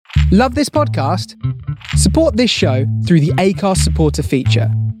Love this podcast? Support this show through the Acast supporter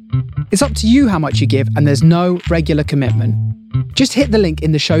feature. It's up to you how much you give, and there's no regular commitment. Just hit the link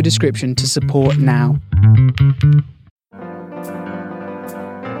in the show description to support now.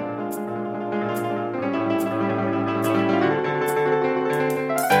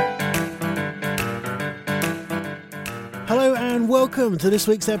 Hello and welcome to this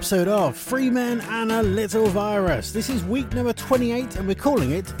week's episode of Three Men and a Little Virus. This is week number 28 and we're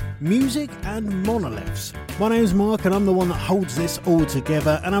calling it Music and Monoliths. My name's Mark and I'm the one that holds this all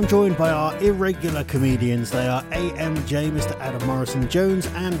together, and I'm joined by our irregular comedians. They are AMJ, Mr. Adam Morrison Jones,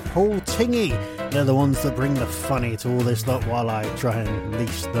 and Paul Tingey. They're the ones that bring the funny to all this lot while I try and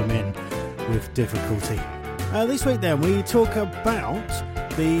leash them in with difficulty. This week then we talk about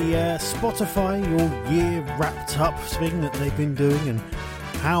the Spotify Your Year Wrapped Up thing that they've been doing and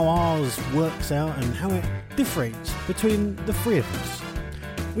how ours works out and how it differentiates between the three of us.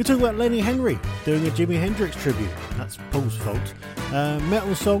 We talk about Lenny Henry doing a Jimi Hendrix tribute. That's Paul's fault.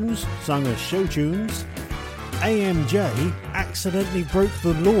 Metal songs sung as show tunes. AMJ accidentally broke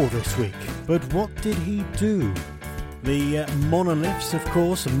the law this week, but what did he do? The monoliths, of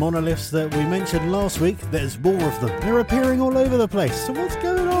course, monoliths that we mentioned last week. There's more of them. They're appearing all over the place. So what's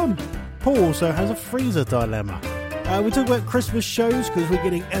going on? Paul also has a freezer dilemma. We talk about Christmas shows because we're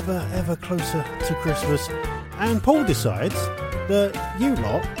getting ever closer to Christmas. And Paul decides that you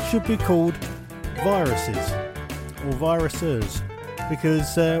lot should be called viruses or virusers,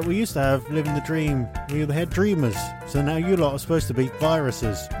 because we used to have Living the Dream. We had dreamers. So now you lot are supposed to be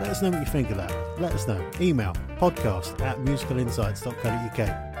viruses. Let us know what you think of that. Let us know. Email podcast@musicalinsights.co.uk.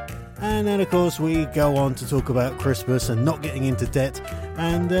 And then, of course, we go on to talk about Christmas and not getting into debt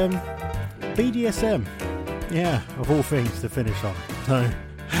and BDSM. Yeah, of all things to finish on. So,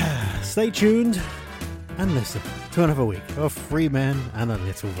 stay tuned and listen to another week of Three Men and a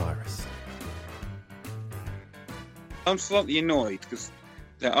Little Virus. I'm slightly annoyed because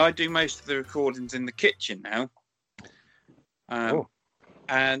I do most of the recordings in the kitchen now.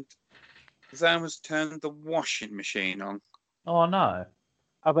 And Zan has turned the washing machine on. Oh no!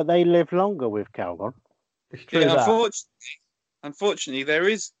 Oh, but they live longer with Calgon. It's true. Yeah, that. unfortunately, there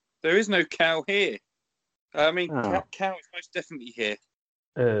is no cow here. I mean, cow is most definitely here.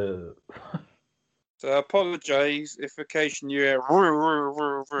 So I apologise if occasion you hear.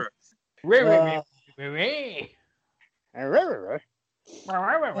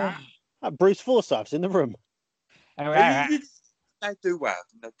 Bruce Forsyth's in the room. They do well.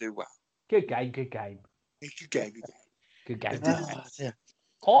 Good game. Good game.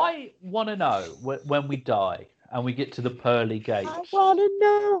 I want to know when we die and we get to the pearly gates. I want to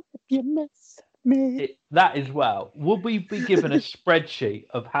know if you miss me. That as well. Would we be given a spreadsheet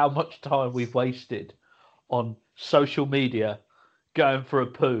of how much time we've wasted on social media, going for a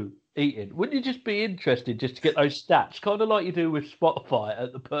poo, eating? Wouldn't you just be interested just to get those stats, kind of like you do with Spotify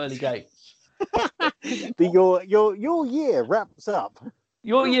at the pearly gates? Your year wraps up.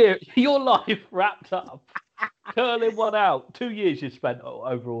 Your life wrapped up. Curling one out. 2 years you spent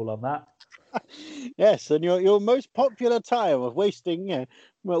overall on that. Yes, and your most popular time of wasting,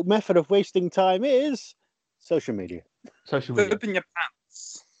 method of wasting time is social media. Social media. Put in your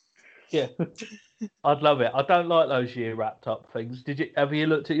pants. Yeah, I'd love it. I don't like those year wrapped up things. Have you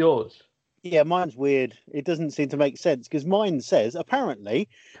looked at yours? Yeah, mine's weird. It doesn't seem to make sense because mine says, apparently,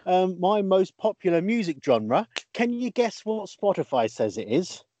 my most popular music genre. Can you guess what Spotify says it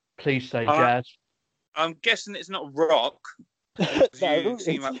is? Please say jazz. I'm guessing it's not rock. No,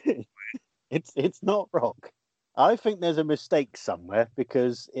 it's not rock. I think there's a mistake somewhere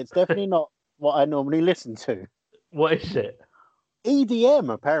because it's definitely not what I normally listen to. What is it?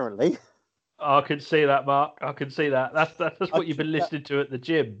 EDM, apparently. I can see that, Mark. I can see that. That's what you've been listening to at the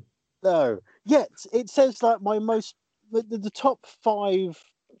gym. No, yet it says like the top 5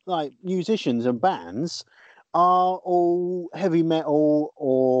 like musicians and bands are all heavy metal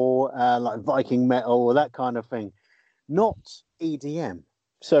or like Viking metal or that kind of thing, not EDM.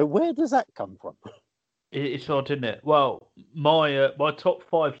 So where does that come from? It's odd, isn't it? Well, my top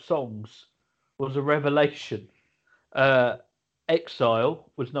 5 songs was a revelation.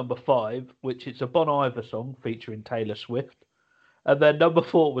 Exile was number 5, which is a Bon Iver song featuring Taylor Swift. And then number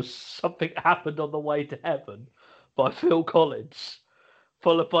 4 was Something Happened on the Way to Heaven by Phil Collins.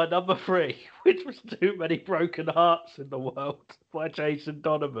 Followed by number 3, which was Too Many Broken Hearts in the World by Jason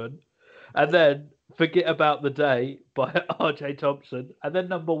Donovan. And then Forget About the Day by R.J. Thompson. And then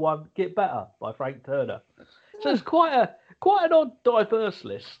number 1, Get Better by Frank Turner. So it's quite an odd, diverse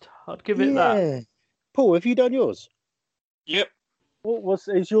list. I'd give it that. Paul, have you done yours? Yep.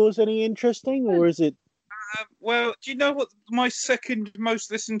 Is yours any interesting, or is it? Well, do you know what my second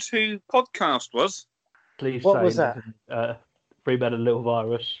most listened to podcast was? Please What say was that? Three Men and a Little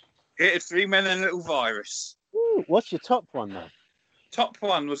Virus. It's 3 Men and a Little Virus. Ooh, what's your top one, though? Top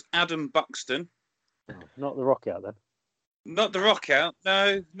one was Adam Buxton. Oh, not the rock out, then. Not the rock out.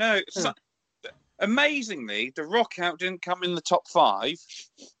 No. So, amazingly, the rock out didn't come in the top 5.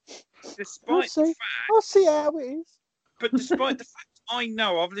 Despite the fact, I'll see how it is. But despite the fact I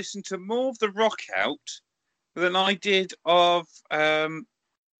know I've listened to more of the rock out than I did of the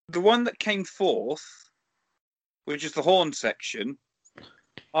one that came fourth, which is the horn section.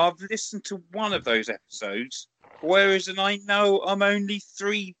 I've listened to one of those episodes, whereas I know I'm only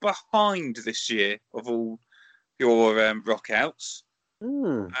 3 behind this year of all your rock outs.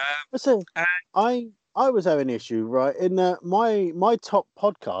 So I was having an issue, right? In my top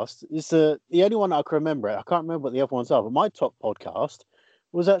podcast is the only one I can remember. I can't remember what the other ones are, but my top podcast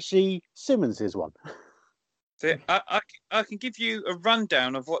was actually Simmons's one. So I can give you a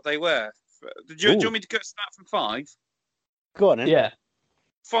rundown of what they were. Do you want me to start from 5? Go on, then. Yeah.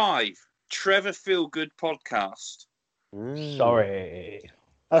 5, Trevor Feelgood podcast. Sorry.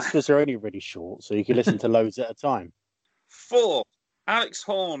 That's because they're only really short, so you can listen to loads at a time. 4, Alex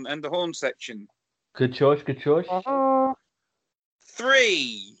Horn and the horn section. Good choice. 3.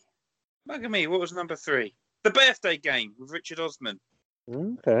 Look at me. What was number 3? The Birthday Game with Richard Osman.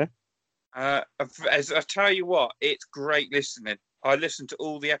 Okay. As I tell you what, it's great listening. I listen to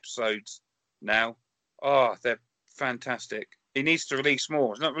all the episodes now. Oh, they're fantastic. He needs to release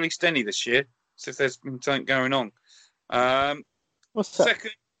more. He's not released any this year, so there's been something going on. What's that?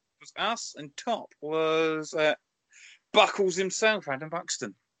 Second was us, and top was Buckles himself, Adam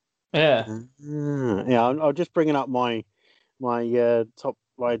Buxton. Yeah. Yeah, I'm just bringing up my top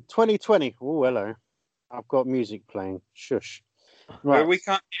 2020. Oh, hello. I've got music playing. Shush. Right. Well, we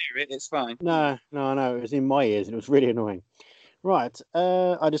can't hear it. It's fine. No. It was in my ears and it was really annoying. Right.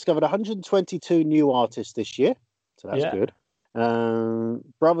 I discovered 122 new artists this year, so that's good.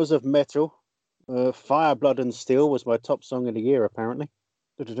 Brothers of Metal, Fire, Blood and Steel was my top song of the year, apparently.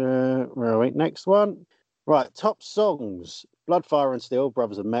 Right, next one. Right, top songs. Blood, Fire and Steel,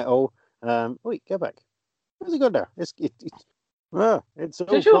 Brothers of Metal. Wait, go back. Where's it gone now? It's all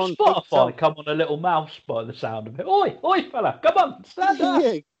Does your gone Spotify come on a little mouse by the sound of it? Oi, fella, come on, stand up.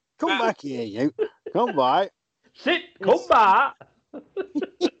 Yeah, come back here, you. Come back. Come back.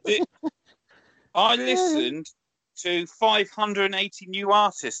 I listened to 580 new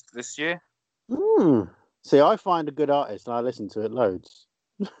artists this year. See, I find a good artist and I listen to it loads.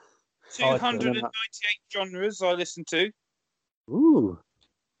 298 genres I listen to. Ooh.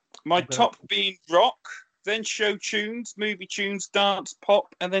 My top being rock, then show tunes, movie tunes, dance,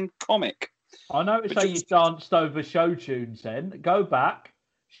 pop, and then comic. I noticed how you danced over show tunes then. Go back.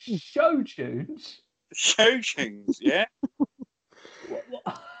 Show tunes? Show tunes, yeah.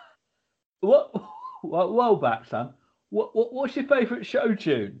 What? Well back, Sam. What's your favourite show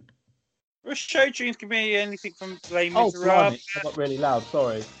tune? Well, show tunes can be anything from Les Miserables. I got really loud,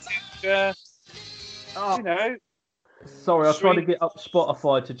 sorry. You know. Sorry, I tried to get up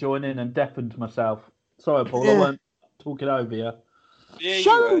Spotify to join in and deafened myself. Sorry, Paul, I weren't talking over you. Yeah,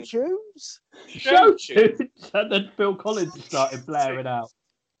 show tunes? Show tunes? And then Phil Collins started blaring out.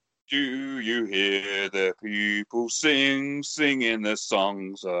 Do you hear the people singing the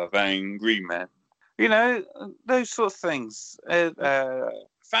songs of angry men? You know, those sort of things.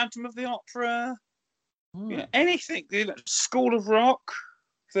 Phantom of the Opera, you know, anything. You know, School of Rock,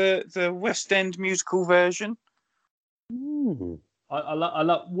 the West End musical version. I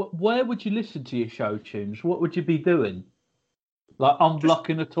love. Where would you listen to your show tunes? What would you be doing? Like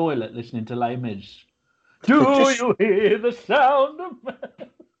unblocking a toilet, listening to Les Mis. Do you hear the sound of?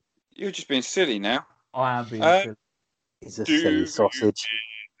 You're just being silly now. I am being silly. He's a silly sausage.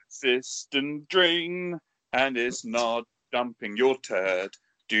 Cistern drain, and it's not dumping your turd.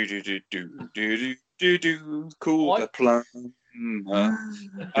 Do. Cool the plum.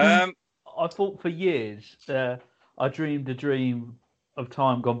 I thought for years. I dreamed a dream of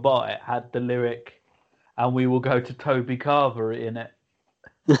time gone by. It had the lyric, and we will go to Toby Carver in it.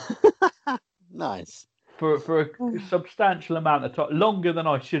 Nice. For a substantial amount of time, longer than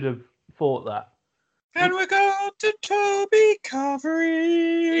I should have thought that. And we go to Toby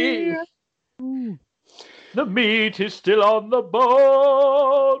Carvery. The meat is still on the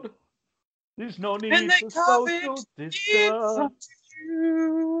bone. There's no need for social distance.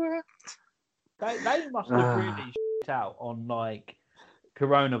 They must have really shit out on like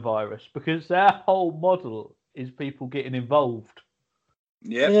coronavirus because their whole model is people getting involved.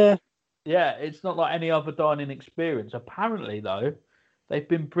 Yeah. Yeah, it's not like any other dining experience. Apparently, though, they've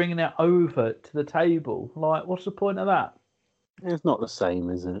been bringing it over to the table. Like, what's the point of that? It's not the same,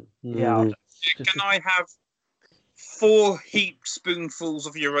 is it? Yeah. Can I have 4 heaped spoonfuls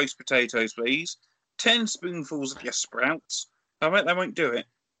of your roast potatoes, please? 10 spoonfuls of your sprouts. I bet they won't do it.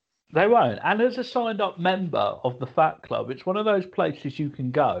 They won't. And as a signed-up member of the Fat Club, it's one of those places you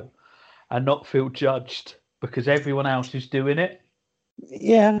can go and not feel judged because everyone else is doing it.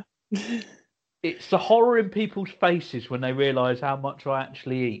 Yeah. It's the horror in people's faces when they realise how much I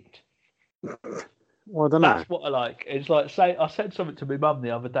actually eat. Well, I don't know. That's what I like. It's like, say, I said something to my mum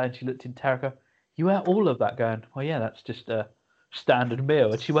the other day and she looked in terror. You ate all of that? Going, well, yeah, that's just a standard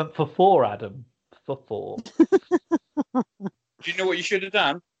meal. And she went, for 4, Adam. For 4. Do you know what you should have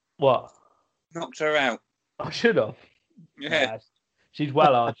done? What? Knocked her out. I should have. Yeah. She's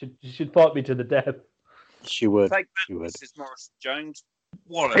well hard. She should fight me to the death. She would. Take that, She would. Mrs. Morrison Jones.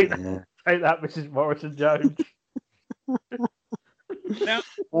 What Take a... that, take that, Mrs. Morrison Jones. Now,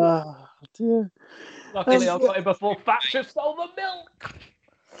 Oh, dear. Luckily, I got it before Thatcher stole the milk.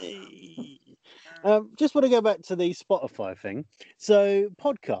 Just want to go back to the Spotify thing. So,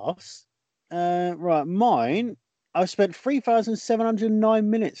 podcasts. Right, mine, I've spent 3,709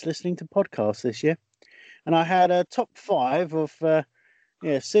 minutes listening to podcasts this year. And I had a top 5 of,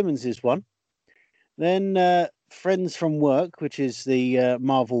 Simmons's one. Then Friends from Work, which is the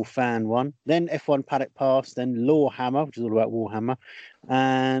Marvel fan one. Then F1 Paddock Pass. Then Lawhammer, which is all about Warhammer.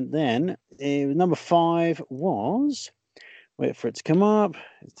 And then number 5 was... Wait for it to come up.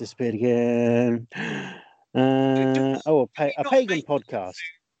 It's disappeared again. A pagan podcast.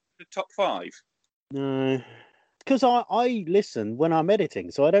 the top 5? No. Because I listen when I'm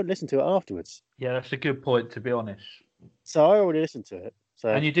editing, so I don't listen to it afterwards. Yeah, that's a good point, to be honest. So I already listened to it. So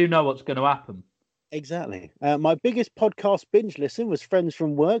And you do know what's going to happen. exactly. My biggest podcast binge listen was Friends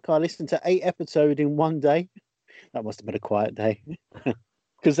from Work. I listened to 8 episodes in one day. That must have been a quiet day.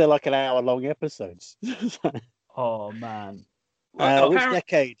 Because they're like an hour-long episodes. Oh, man. Which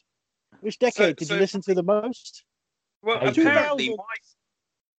decade? Which decade did you listen to the most? Well, apparently my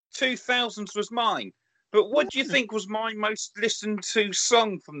 2000s was mine. But what do you think was my most listened to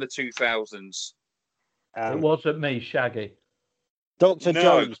song from the 2000s? It wasn't me, Shaggy. Dr. No.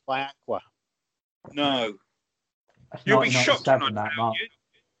 Jones by Aqua. No. That's You'll be shocked when I 1997, that, tell Mark. you,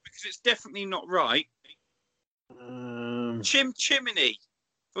 because it's definitely not right. Chimney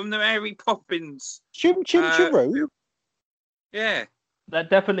from the Mary Poppins. Chim Chiroo? Yeah. That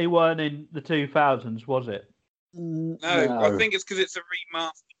definitely weren't in the 2000s, was it? No, I think it's because it's a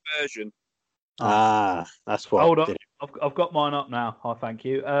remastered version. Ah, that's what. Hold on. did it. I've got mine up now. Oh, thank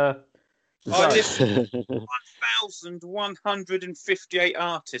you. I listened to 1,158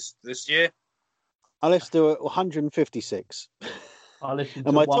 artists this year. I listened to 156. I listened to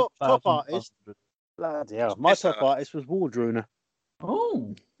And my top 1,500. artist, bloody hell, my top artist was Wardruna.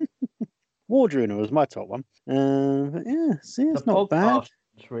 Oh, Wardruna was my top one. But yeah, see, it's the not bad. podcast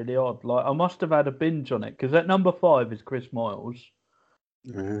is really odd. Like, I must have had a binge on it because at number 5 is Chris Miles.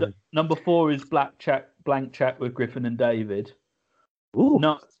 Number 4 is Blank Chat with Griffin and David. Ooh.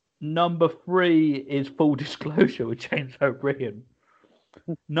 No, number 3 is Full Disclosure with James O'Brien.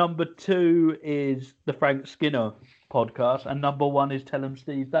 Number 2 is the Frank Skinner podcast, and number 1 is Tell 'em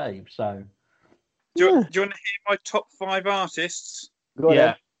Steve Dave. So, Do you want to hear my top 5 artists? Go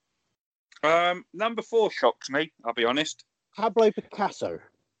yeah, ahead. Number 4 shocked me, I'll be honest. Pablo Picasso.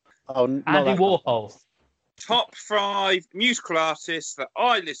 Oh, not Andy that Warhol. Top 5 musical artists that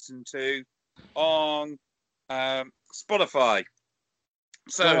I listen to on Spotify. Go on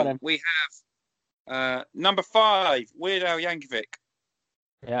So then. we have number 5, Weird Al Yankovic.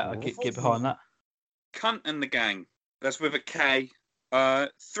 Yeah, I get behind that. Cunt and the Gang. That's with a K.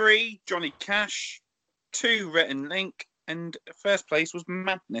 3, Johnny Cash. 2, Rhett and Link. And first place was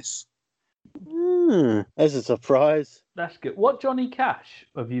Madness. There's a surprise. That's good. What Johnny Cash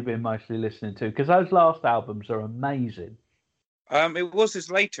have you been mostly listening to? Because those last albums are amazing. It was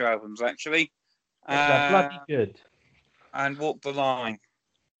his later albums, actually. They're bloody good. And Walk the Line.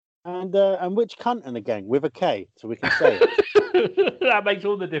 And which cunt in the gang with a K, so we can say it. That makes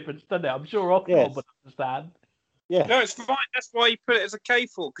all the difference, doesn't it? I'm sure Oscar Yes. would understand. Yeah, No, it's fine. That's why he put it as a K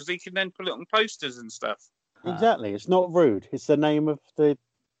for, because he can then put it on posters and stuff. exactly. It's not rude. It's the name of the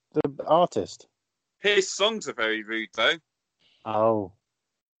artist. His songs are very rude, though. Oh.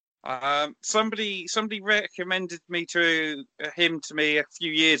 Somebody recommended him to me a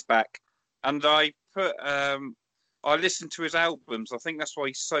few years back, and I I listened to his albums. I think that's why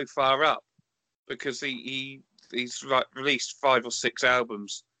he's so far up, because he's like released 5 or 6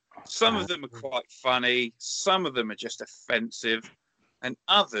 albums. Some of them are quite funny, some of them are just offensive, and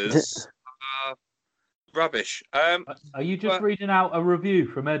others are rubbish. Are you just but- reading out a review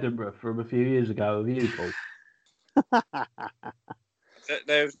from Edinburgh from a few years ago of you, Paul?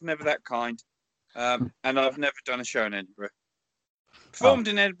 There's never that kind. And I've never done a show in Edinburgh. Performed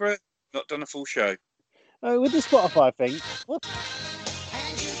in Edinburgh, not done a full show. With the Spotify thing,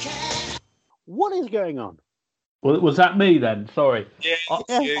 what is going on? Well, was that me then? Sorry. Yeah,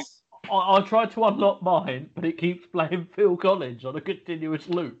 I- you. I tried to unlock mine, but it keeps playing Phil Collins on a continuous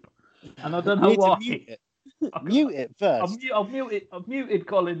loop, and I don't You know need to why. mute it. Mute it first. I've muted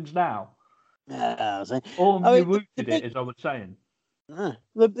Collins now, Ah, so- or I you mean, the muted it, as I was saying.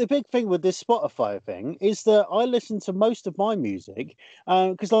 The big thing with this Spotify thing is that I listen to most of my music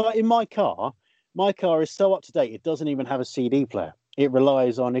because, like, in my car is so up to date. It doesn't even have a CD player. It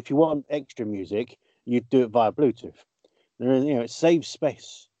relies on, if you want extra music, you do it via Bluetooth. It saves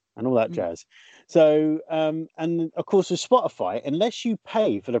space and all that jazz. So, and of course, with Spotify, unless you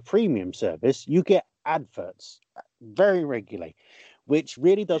pay for the premium service, you get adverts very regularly, which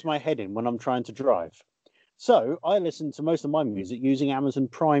really does my head in when I'm trying to drive. So I listen to most of my music using Amazon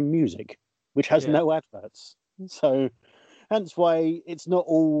Prime Music, which has no adverts. So hence why it's not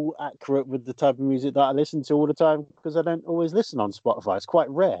all accurate with the type of music that I listen to all the time, because I don't always listen on Spotify. It's quite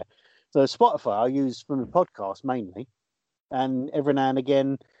rare. So Spotify I use from the podcast mainly. And every now and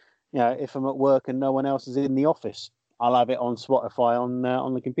again, if I'm at work and no one else is in the office, I'll have it on Spotify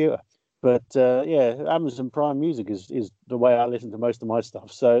on the computer. But Amazon Prime Music is the way I listen to most of my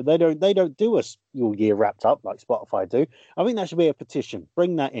stuff. So they don't do us your year wrapped up like Spotify do. I think that should be a petition.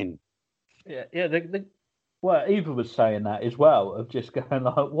 Bring that in. Yeah. Well, Eva was saying that as well, of just going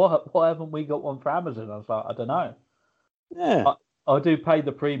like, why haven't we got one for Amazon? I was like, I don't know. Yeah. I do pay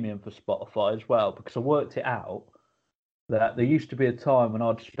the premium for Spotify as well, because I worked it out that there used to be a time when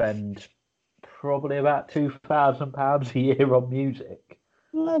I'd spend probably about £2,000 a year on music.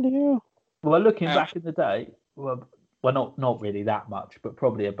 Bloody hell. Well, looking back in the day, well, not really that much, but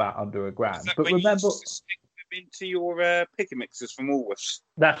probably about under £1,000. But When remember, you used to stick them into your pick and mixes from Woolworths.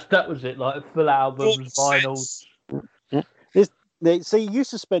 that was it, like full albums, vinyls. So he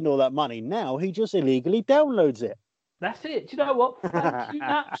used to spend all that money. Now he just illegally downloads it. That's it. Do you know what? Thank you,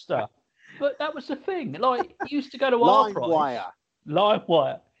 Napster. But that was the thing. Like, you used to go to our price.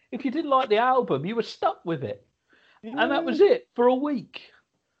 LimeWire. If you didn't like the album, you were stuck with it. And that was it for a week.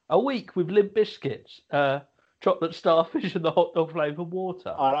 A week with Limp Bizkit's Chocolate Starfish and the Hot Dog Flavoured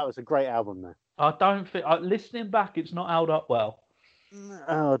Water. Oh, that was a great album, though. I don't think, listening back, it's not held up well.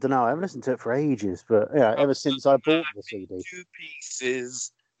 Oh, I don't know. I haven't listened to it for ages, but ever since I bought the CD. 2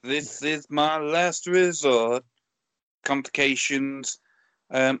 pieces. This is my last resort. Complications,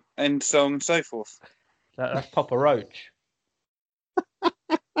 and so on and so forth. That's Papa Roach.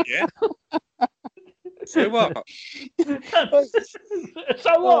 Yeah. So what?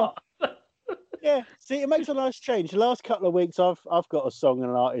 So what? Yeah. See, it makes a nice change. The last couple of weeks, I've got a song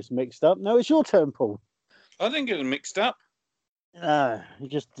and an artist mixed up. No, it's your turn, Paul. I didn't get them mixed up. You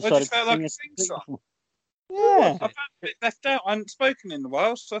just I decided just felt to like sing a sing-song. Yeah. I felt a bit left out. I hadn't spoken in a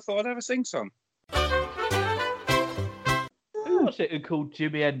while, so I thought I'd have a sing-song. Who was it who called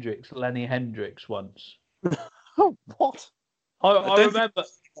Jimi Hendrix Lenny Hendrix once? Oh, what? I remember.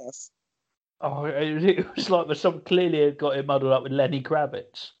 Oh, it was like some clearly had got him muddled up with Lenny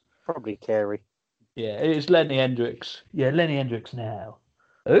Kravitz. Probably Carey. Yeah, it's Lenny Hendrix. Yeah, Lenny Hendrix now.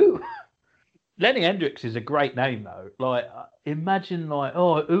 Ooh. Lenny Hendrix is a great name though. Like, imagine like,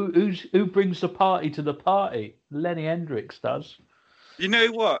 who brings the party to the party? Lenny Hendrix does. You know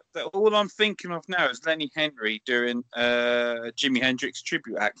what? All I'm thinking of now is Lenny Henry doing Jimi Hendrix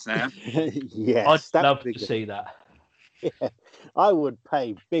tribute act now. Yes, I'd love to see that. Yeah, I would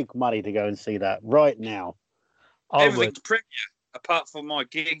pay big money to go and see that right now. Everything's premier, apart from my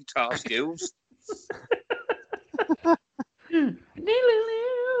guitar skills.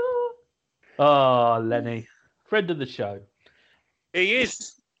 Oh, Lenny, friend of the show. He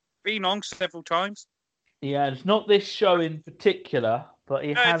is. Been on several times. Yeah, it's not this show in particular, but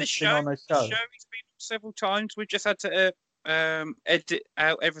he has been on a show. He's been on several times. We just had to edit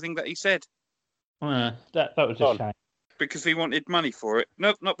out everything that he said. That was a shame. Because he wanted money for it.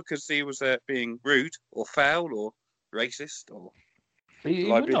 Not because he was being rude or foul or racist or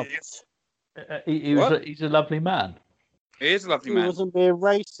libelous. He's a lovely man. He is a lovely He man. wasn't being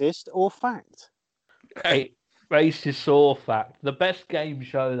racist or fact. Racist or fact. The best game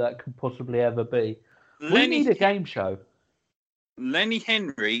show that could possibly ever be. We need a game show. Lenny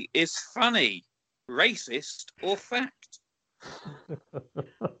Henry is funny. Racist or fact?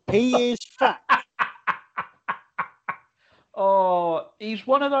 He is fact. Oh, he's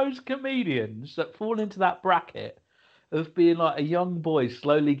one of those comedians that fall into that bracket of being like a young boy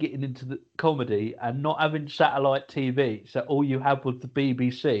slowly getting into the comedy and not having satellite TV. So all you had was the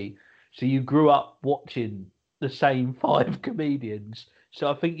BBC. So you grew up watching the same 5 comedians. So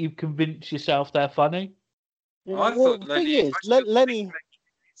I think you've convinced yourself they're funny. Yeah, I well, thought the thing Lenny. is, I still think Lenny. Lenny's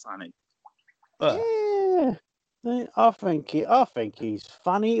funny. Yeah, I think he's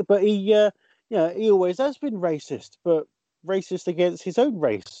funny, but he always has been racist, but racist against his own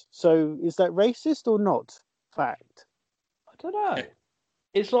race. So is that racist or not? Fact. I don't know.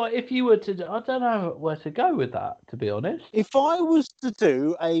 It's like if you were to, I don't know where to go with that, to be honest. If I was to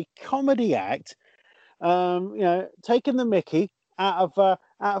do a comedy act, taking the Mickey out of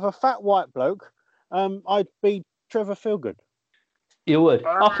a fat white bloke, I'd be Trevor Feelgood. You would.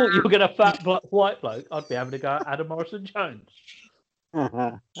 I thought you were going to fat white bloke. I'd be having to go at Adam Morrison Jones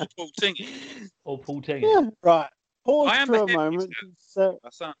Paul Tingy. or Paul Tingy. Yeah, right. Pause I am for a the moment. hipster.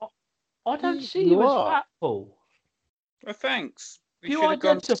 So, I don't see You you as are. fat, Paul. Well, thanks. Do You you should have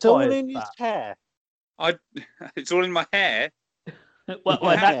gone. it's identify all as in his fat? hair. It's all in my hair. Well,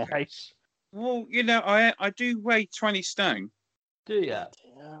 in that case, Well, I do weigh 20 stone, do you? Yeah.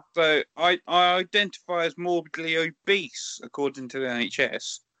 so I identify as morbidly obese according to the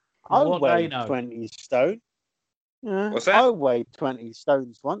NHS. I What they weighed know. 20 stone. Yeah, What's that? I weighed 20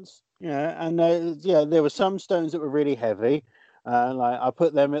 stones once. Yeah, and there were some stones that were really heavy. Like I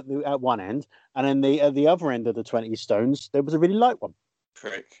put them at one end, and then at the other end of the 20 stones, there was a really light one.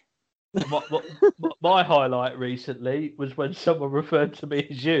 Prick. My highlight recently was when someone referred to me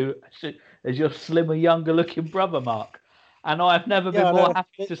as your slimmer, younger-looking brother, Mark. And I've never been Yeah, I more know.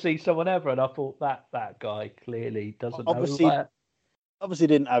 happy to see someone ever. And I thought that guy clearly doesn't Obviously- know. Obviously,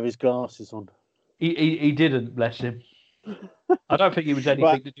 didn't have his glasses on. He didn't, bless him. I don't think he was anything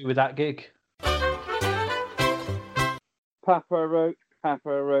Right. to do with that gig. Papa Roach, Papa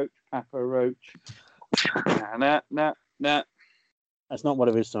Roach, Papa Roach. Nah. That's not one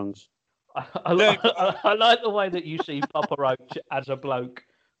of his songs. I like the way that you see Papa Roach as a bloke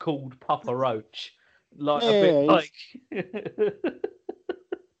called Papa Roach. Like a bit Yeah, like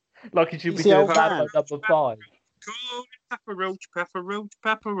like he should be He's the doing old Rambo man. number 5. Call it Papa Roach, Papa Roach,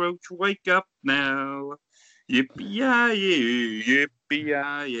 Papa Roach, wake up now. Yippee-yi-yi,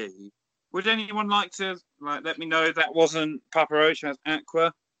 yippee-yi-yi. Would anyone like to let me know that wasn't Papa Roach as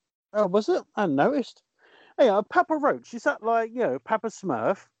Aqua? Oh, was it? I noticed. Hey, Papa Roach, is that like, Papa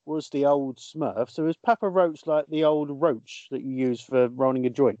Smurf was the old Smurf, so is Papa Roach like the old roach that you use for rolling a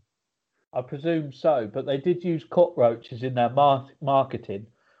joint? I presume so, but they did use cockroaches in their marketing,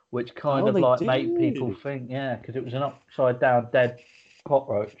 which kind Oh, of they like made people did. think, because it was an upside down dead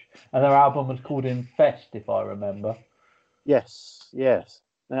cockroach, and their album was called Infest, if I remember. Yes.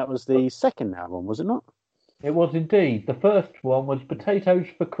 That was the second album, was it not? It was indeed. The first one was Potatoes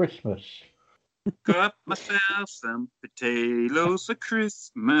for Christmas. Got myself some potatoes for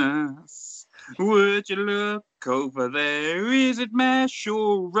Christmas. Would you look over there? Is it mash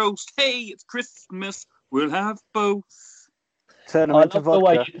or roast? Hey, it's Christmas. We'll have both. Turn them I into love the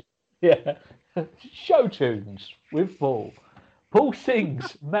way, vodka. show tunes with Paul. Paul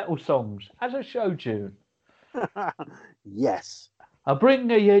sings metal songs as a show tune. Yes.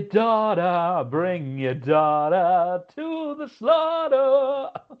 Bring your daughter to the slaughter.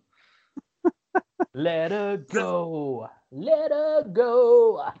 Let her go.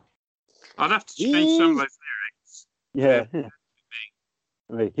 I'd have to change some of those Yeah.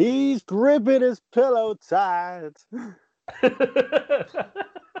 I mean, he's gripping his pillow tight.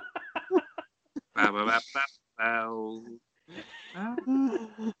 Bow.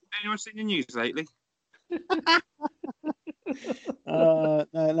 Anyone seen the news lately?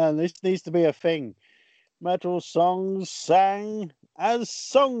 No, this needs to be a thing. Metal songs sang as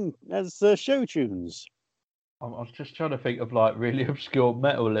show tunes. I was just trying to think of like really obscure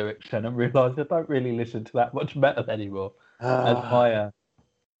metal lyrics then and realised I don't really listen to that much metal anymore. As my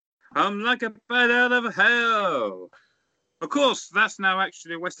I'm like a bat out of hell. Of course, that's now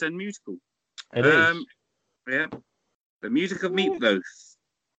actually a West End musical. it is. Yeah. The music of Meatloaf.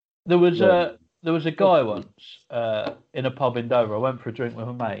 There was a guy once in a pub in Dover. I went for a drink with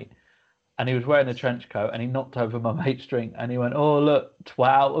a mate, and he was wearing a trench coat, and he knocked over my mate's drink, and he went, "Oh look,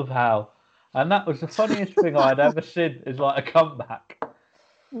 twat of hell," and that was the funniest thing I'd ever seen. Is like a comeback,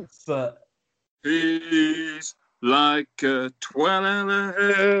 but He's like a twat out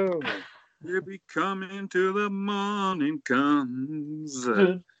of hell. He'll be coming till the morning comes.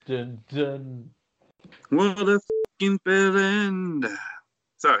 dun, dun, dun. What a fucking bell end.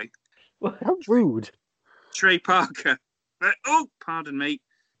 Sorry. How rude. Trey Parker. Oh, pardon me.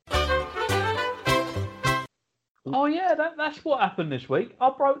 Oh yeah, that's what happened this week. I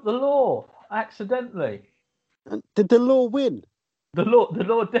broke the law accidentally. And did the law win? The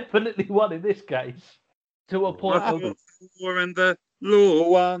law definitely won in this case. To a point of... War and the law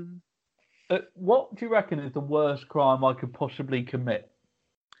won. What do you reckon is the worst crime I could possibly commit?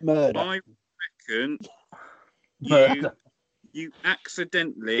 Murder. I reckon Murder. you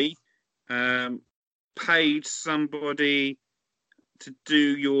accidentally paid somebody to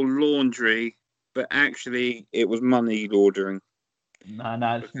do your laundry, but actually it was money laundering.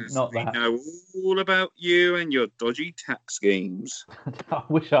 No, it's Because not we that. know all about you and your dodgy tax schemes. I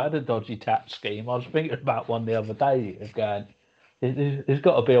wish I had a dodgy tax scheme. I was thinking about one the other day of going, there's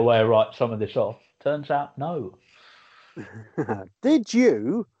got to be a way to write some of this off. Turns out, no. Did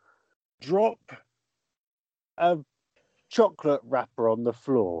you drop a chocolate wrapper on the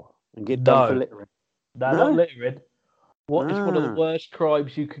floor and get done for littering? No, No? not littering. What is one of the Ah. worst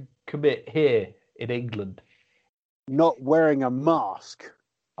crimes you could commit here in England? Not wearing a mask.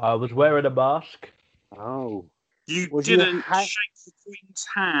 I was wearing a mask. Oh. You Was you didn't shake the Queen's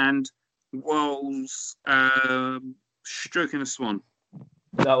hand whilst stroking a swan.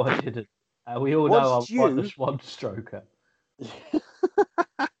 No, I didn't. We all know I'm quite the swan stroker.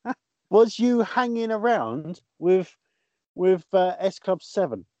 Was you hanging around with S Club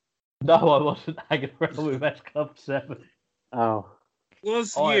 7? No, I wasn't hanging around with S Club 7. Oh.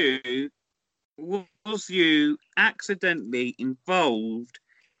 Was you accidentally involved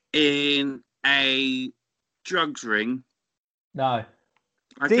in a drugs ring? No.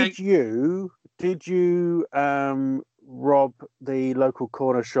 Did you rob the local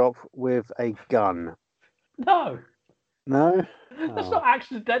corner shop with a gun? No. No? That's Oh. not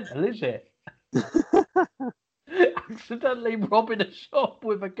accidental, is it? Accidentally robbing a shop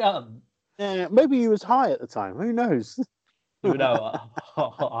with a gun. Yeah, maybe he was high at the time. Who knows? You know,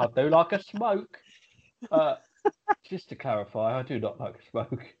 I do like a smoke. Just to clarify, I do not like a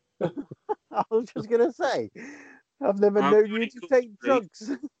smoke. I was just going to say, I've never I've known got you it to take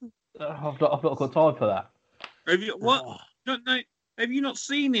drugs. I've not got time for that. Have you No, have you not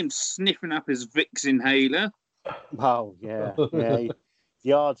seen him sniffing up his Vicks inhaler? Oh, yeah. The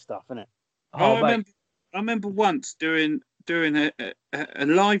hard stuff, isn't it? I remember once doing a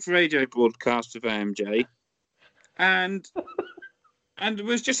live radio broadcast of AMJ, and we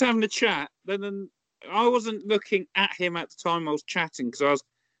was just having a chat. Then I wasn't looking at him at the time I was chatting because I was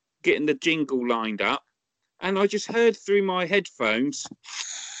getting the jingle lined up, and I just heard through my headphones.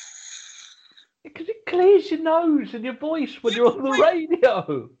 Because it clears your nose and your voice when you're on the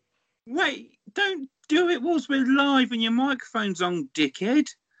radio. Wait, don't do it whilst we're live and your microphone's on, dickhead.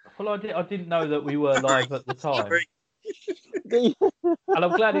 Well, I didn't know that we were live at the time. Sorry. And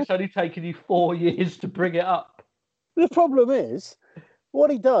I'm glad it's only taken you 4 years to bring it up. The problem is, what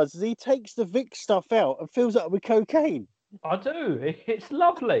he does is he takes the Vic stuff out and fills it up with cocaine. I do. It's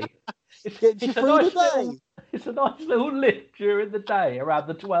lovely. Gets you through the day. It's a nice little lift during the day around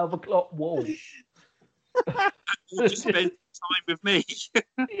the 12 o'clock wall. Or just spend time with me.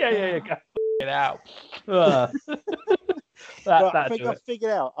 Yeah. Go it out. I think I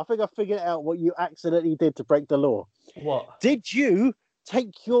figured out what you accidentally did to break the law. What? Did you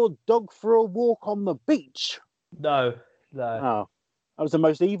take your dog for a walk on the beach? No. Oh, that was the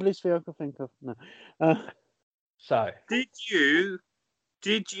most evilest thing I could think of. No. So. Did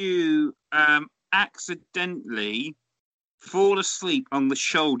you accidentally fall asleep on the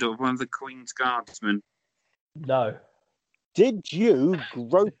shoulder of one of the Queen's Guardsmen? No. Did you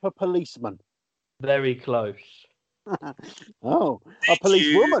grope a policeman? Very close. Oh, a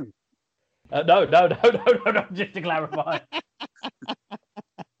policewoman. No, just to clarify.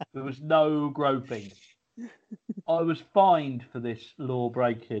 There was no groping. I was fined for this law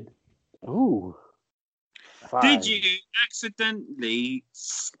breaking. Ooh. Fine. Did you accidentally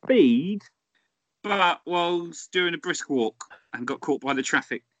speed, but whilst doing a brisk walk and got caught by the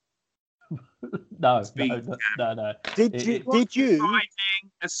traffic? No. Did you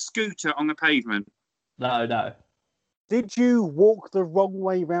riding a scooter on the pavement? No. Did you walk the wrong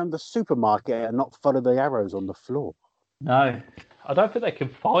way round the supermarket and not follow the arrows on the floor? No. I don't think they can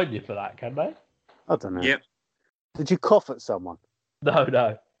fine you for that, can they? I don't know. Yep. Did you cough at someone?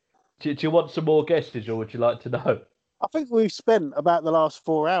 No. Do you want some more guesses, or would you like to know? I think we've spent about the last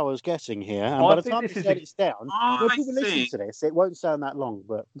 4 hours guessing here, and by the time we set it down, when people listen to this, it won't sound that long.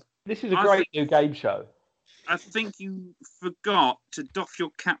 But this is a great new game show. I think you forgot to doff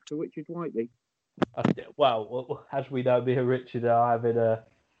your cap to Richard Whiteley. Well, as we know, me and Richard are having a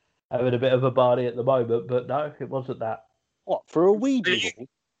bit of a party at the moment, but no, it wasn't that. What, for a Ouija board?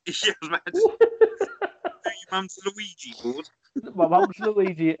 Yeah, your mum's Luigi board. My mum's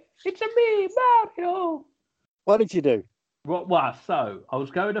Luigi. It's a me, Mario. What did you do? Well, so I was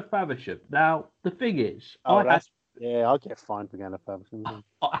going to Faversham. Now the thing is, Oh, yeah, I'll get fined for going to Faversham.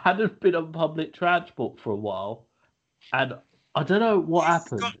 I hadn't been on public transport for a while, and I don't know what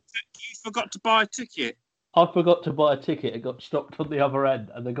happened. You forgot to buy a ticket. I forgot to buy a ticket and got stopped on the other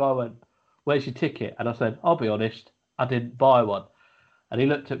end. And the guy went, "Where's your ticket?" And I said, "I'll be honest, I didn't buy one." And he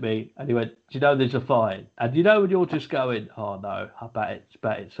looked at me and he went, "Do you know there's a fine?" And you know when you're just going, "Oh no, I bet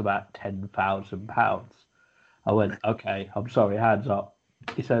it's about £10,000." I went, "Okay, I'm sorry, hands up."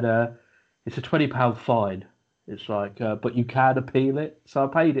 He said, "It's a £20 fine." It's like, but you can appeal it. So I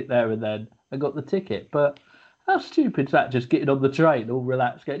paid it there and then and got the ticket. But how stupid's that? Just getting on the train, all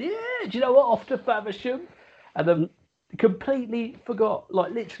relaxed, going, "Yeah, do you know what? Off to Faversham," and then completely forgot.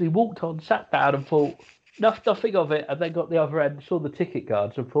 Like literally walked on, sat down, and thought nothing of it. And then got the other end, saw the ticket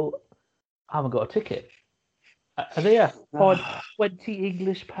guards, and thought, "I haven't got a ticket." And then, yeah, fined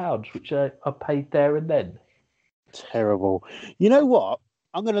 £20 which I paid there and then. Terrible. You know what?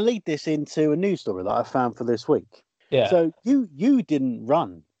 I'm going to lead this into a news story that I found for this week. Yeah. So you didn't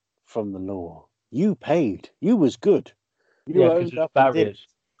run from the law. You paid. You was good. You Yeah, because there's barriers.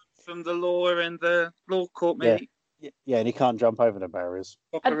 From the law and the law court, Yeah. mate. Yeah, and he can't jump over the barriers.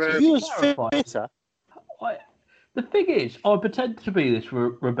 And You was fitter. The thing is, I pretend to be this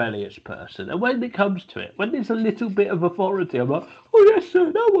rebellious person, and when it comes to it, when there's a little bit of authority, I'm like, "Oh yes, sir,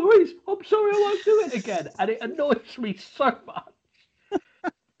 no worries. I'm sorry, I won't do it again," and it annoys me so much.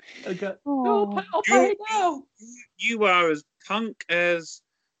 I go, "No, I'll pay it now." You are as punk as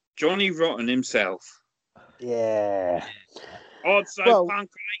Johnny Rotten himself. Yeah. I'd say punk ain't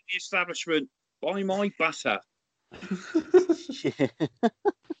the establishment. Buy my butter. Yeah.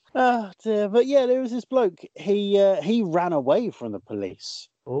 Oh dear. But yeah, there was this bloke. He ran away from the police.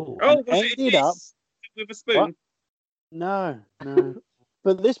 Oh, Ended up with a spoon. What? No.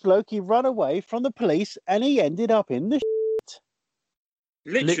 But this bloke, he ran away from the police, and he ended up in the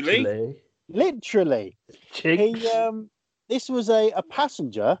Literally. He this was a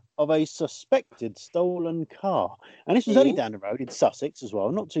passenger of a suspected stolen car, and this was only down the road in Sussex as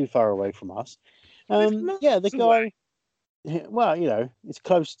well, not too far away from us. Yeah, the guy. Well, you know, it's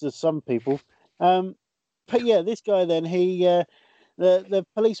close to some people. But yeah, this guy then the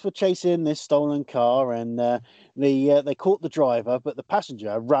police were chasing this stolen car, and they caught the driver, but the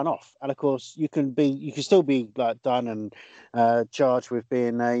passenger ran off. And of course, you can still be like done and charged with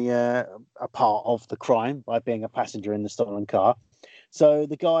being a part of the crime by being a passenger in the stolen car. So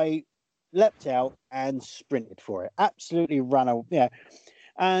the guy leapt out and sprinted for it. Absolutely ran away. Yeah,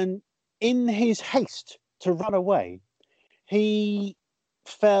 and in his haste to run away, he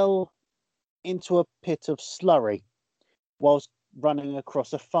fell into a pit of slurry whilst running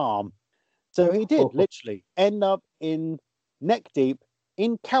across a farm. So he did literally end up in neck deep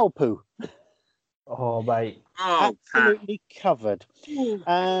in cow poo. Oh, mate. Absolutely covered.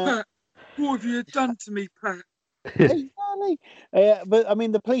 Pat, what have you done to me, Pat? Exactly. But I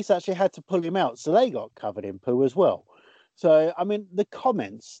mean, the police actually had to pull him out, so they got covered in poo as well. So, I mean, the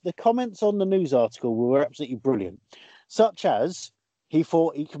comments on the news article were absolutely brilliant. Such as, he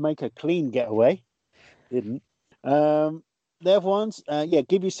thought he could make a clean getaway. Didn't. The other ones,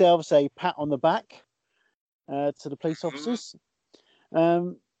 give yourselves a pat on the back to the police officers.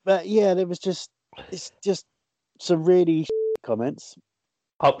 But yeah, there was it's just some really comments.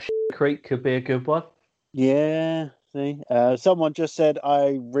 Up Creek could be a good one. Yeah, see. Someone just said,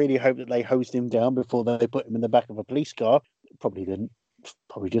 "I really hope that they hosed him down before they put him in the back of a police car." Probably didn't.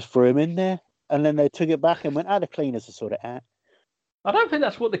 Probably just threw him in there. And then they took it back and went, the cleaners to sort it out. I don't think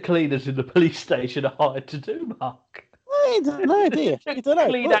that's what the cleaners in the police station are hired to do, Mark. I don't know, do you? You don't know.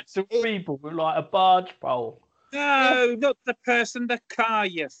 Clean out some people with like a barge pole. No, not the person, the car,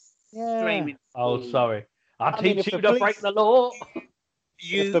 you flaming fool. Oh, sorry. I teach you to police, break the law.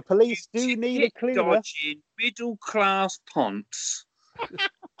 If the police do need a cleaner. Dodging middle-class ponts.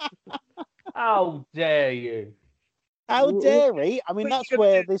 How dare you? How dare he? I mean, that's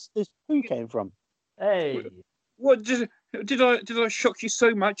where this poo came from. Hey. What did I shock you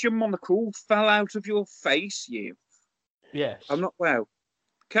so much? Your monocle fell out of your face, you. Yes. I'm not well.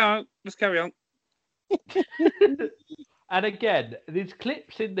 Let's carry on. And again, there's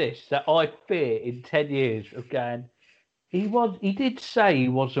clips in this that I fear in 10 years of going, he did say he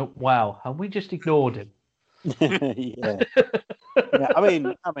wasn't well, and we just ignored him. Yeah. I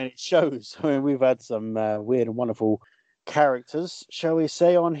mean, it shows. I mean, we've had some weird and wonderful characters, shall we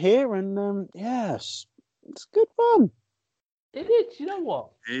say, on here, and yes, it's good fun. It is. You know what?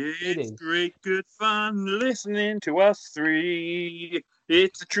 It's great, good fun listening to us three.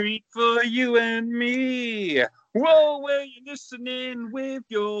 It's a treat for you and me. Whoa, where you listening with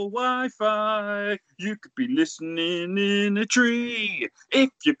your Wi-Fi? You could be listening in a tree if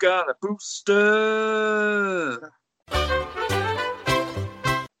you got a booster.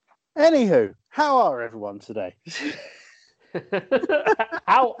 Anywho, how are everyone today?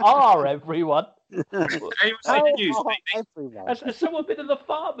 How are everyone? How are everyone? Has someone been to the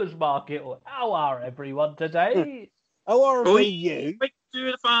farmer's market? Or how are everyone today? How are We you? went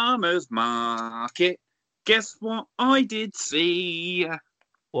to the farmer's market. Guess what I did see?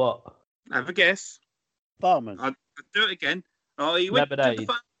 What? Have a guess. Farmers. I'll do it again. I went to the Lemonade.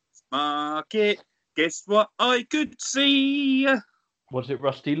 farmer's market. Guess what I could see? Was it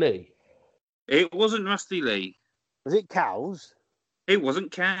Rusty Lee? It wasn't Rusty Lee. Was it cows? It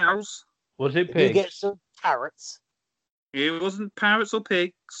wasn't cows. Was it Did you pigs? get some carrots? It wasn't parrots or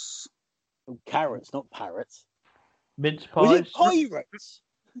pigs. Oh, carrots, not parrots. Mince Was it pies? pirates?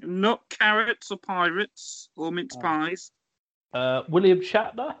 Not carrots or pirates or mince pies. William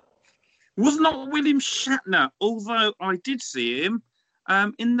Shatner? Was not William Shatner, although I did see him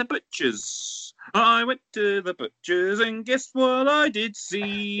in the butchers. I went to the butchers and guess what I did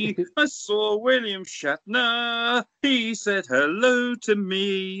see? I saw William Shatner. He said hello to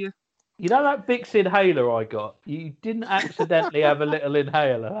me. You know that Vicks inhaler I got? You didn't accidentally have a little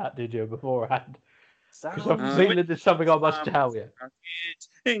inhaler, that did you, beforehand? Because I'm Sounds- feeling there's something I must tell you.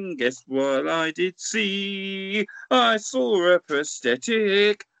 And guess what I did see? I saw a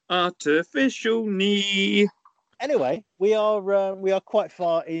prosthetic artificial knee. Anyway, we are quite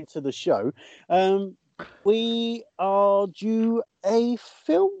far into the show. We are due a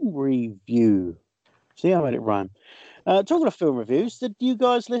film review. See, I made it rhyme. Talking of film reviews, did you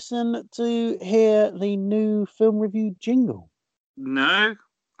guys listen to hear the new film review jingle? No,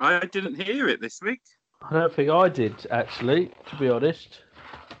 I didn't hear it this week. I don't think I did, actually, to be honest.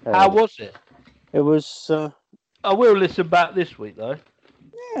 How was it? It was. I will listen back this week, though.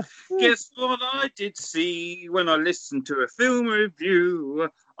 Guess what I did see when I listened to a film review?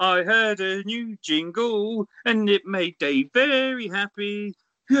 I heard a new jingle and it made Dave very happy.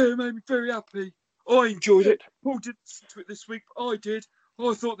 Yeah, it made me very happy. I enjoyed it. Paul didn't listen to it this week, but I did.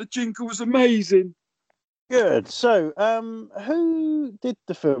 I thought the jingle was amazing. Good. So, who did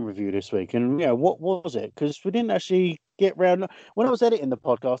the film review this week, and what was it? Because we didn't actually get round. When I was editing the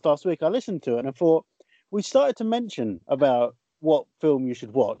podcast last week, I listened to it and I thought we started to mention about what film you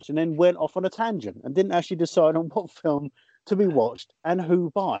should watch, and then went off on a tangent and didn't actually decide on what film to be watched and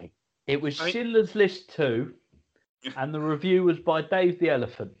who by. It was Schindler's List 2, and the review was by Dave the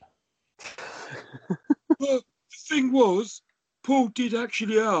Elephant. Well, the thing was, Paul did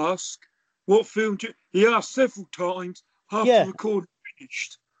actually ask what film he asked several times after Yeah. the recording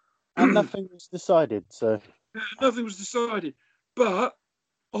finished. And nothing was decided. So, Nothing was decided. But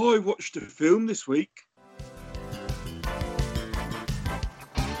I watched a film this week.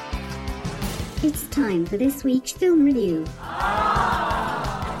 It's time for this week's film review.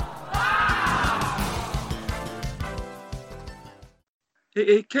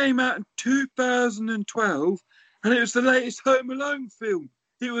 It came out in 2012, and it was the latest Home Alone film.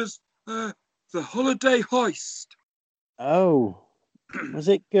 It was The Holiday Heist. oh, was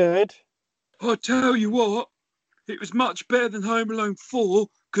it good? I tell you what, it was much better than Home Alone 4,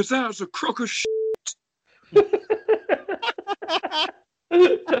 because that was a crock of shit.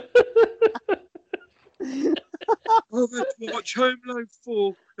 I've had to watch Home Alone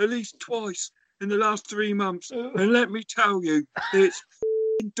 4 at least twice in the last 3 months, and let me tell you, it's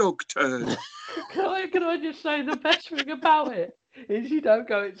f***ing dog turd. Can I just say the best thing about it is you don't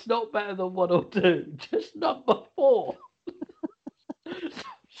go, it's not better than 1 or 2, just number 4.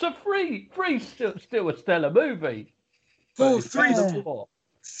 So three's still a stellar movie. Oh, But it's better three's- than 4.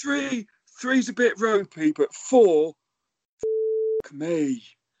 Three's a bit ropey, but 4, f*** me.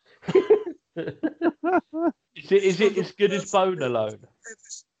 Is it as good as Bone Alone?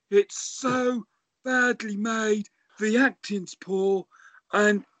 It's so badly made. The acting's poor,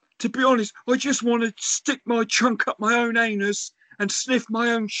 and to be honest, I just want to stick my trunk up my own anus and sniff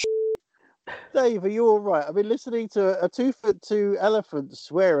my own shit. Dave, are you all right? I've been listening to a 2'2" elephant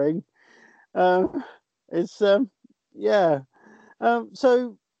swearing. So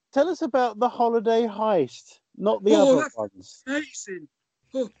tell us about the Holiday Heist, not the other that's ones. Amazing.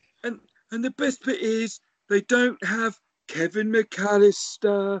 Oh, and the best bit is they don't have Kevin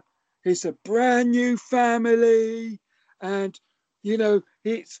McAllister. It's a brand new family, and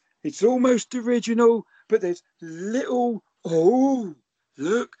it's almost original, but there's little. Oh,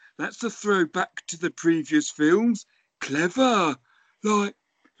 look, that's a throwback to the previous films. Clever, like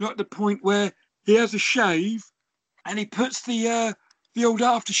the point where he has a shave, and he puts the the old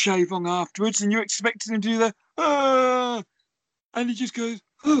aftershave on afterwards, and you're expecting him to do the and he just goes,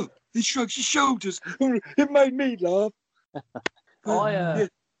 oh, he shrugs his shoulders. It made me laugh. Yeah,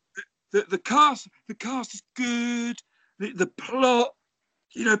 the cast is good. The plot,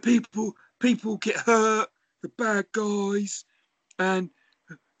 people get hurt, the bad guys, and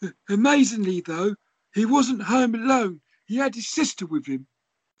amazingly though, he wasn't home alone. He had his sister with him,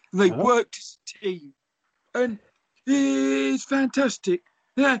 and they worked as a team, and it's fantastic.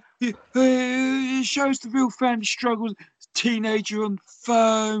 Yeah, it shows the real family struggles. Teenager on the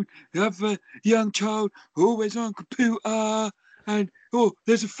phone, you have a young child always on computer, and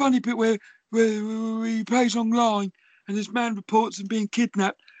there's a funny bit where he plays online, and this man reports him being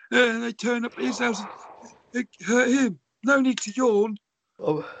kidnapped, and they turn up at his house and hurt him. No need to yawn.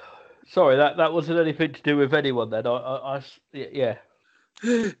 Oh, sorry, that wasn't anything to do with anyone then. Yeah.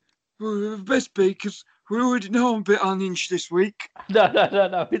 Well, best be, because we already know I'm a bit unhinged this week. No.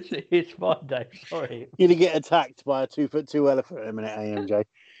 It's fine, Dave. Sorry. You're going to get attacked by a 2'2" elephant in a minute, AMJ.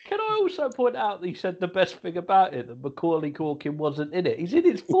 Can I also point out that you said the best thing about it, that Macaulay Culkin wasn't in it? He's in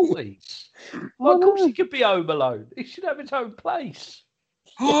his 40s. Well, of course he could be home alone. He should have his own place.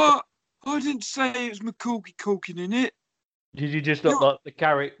 I didn't say it was Macaulay Culkin in it. Did you just not like the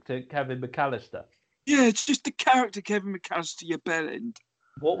character Kevin McAllister? Yeah, it's just the character Kevin McAllister, you bellend.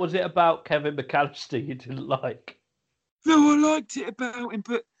 What was it about Kevin McAllister you didn't like? No, I liked it about him,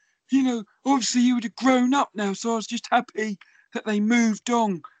 but, obviously he would have grown up now, so I was just happy that they moved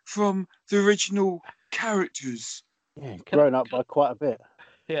on from the original characters. Yeah, grown up by quite a bit.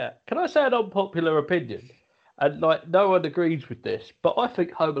 Yeah. Can I say an unpopular opinion? And, no one agrees with this, but I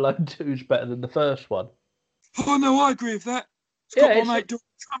think Home Alone 2 is better than the first one. Oh, no, I agree with that. It's got my mate Donald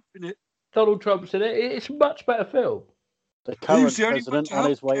Trump in it. Donald Trump's in it. It's a much better film. The current president on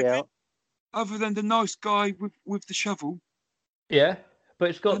his way out. Other than the nice guy with the shovel. Yeah, but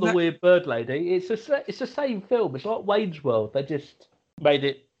it's got the weird bird lady. It's the same film. It's like Wayne's World. They just made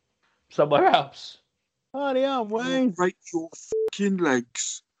it somewhere else. Honey, I'm Wayne. Break your fucking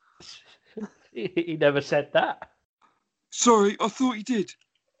legs. He never said that. Sorry, I thought he did.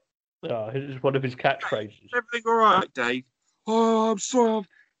 Oh, it's one of his catchphrases. Everything all right, Dave? Oh, I'm sorry. I've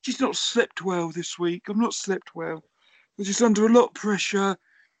just not slept well this week. I've not slept well. I'm just under a lot of pressure.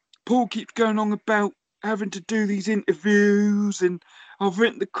 Paul keeps going on about having to do these interviews, and I've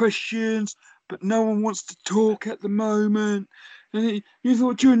written the questions, but no one wants to talk at the moment. And you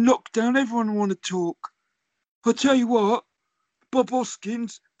thought during lockdown everyone wanted to talk. I'll tell you what, Bob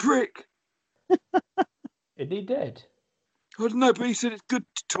Hoskins, prick. Isn't he dead? I don't know, but he said it's good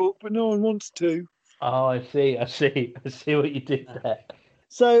to talk, but no one wants to. Oh, I see what you did there.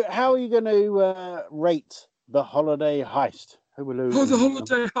 So how are you going to rate The Holiday Heist? The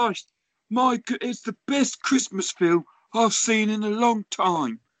Holiday Heist. It's the best Christmas film I've seen in a long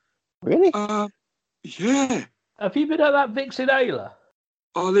time. Really? Yeah. Have you been at that Vixen Ayla?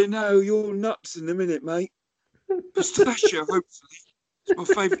 Oh, they know you're nuts in a minute, mate. Pistachio, hopefully. It's my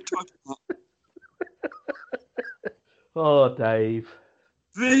favourite type of nut. Oh, Dave.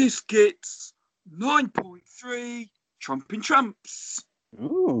 This gets 9.3 Trumping Trumps.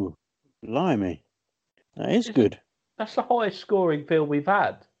 Ooh, blimey. That is good. That's the highest scoring film we've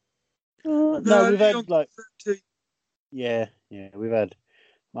had. No, we've had like... 30. Yeah, we've had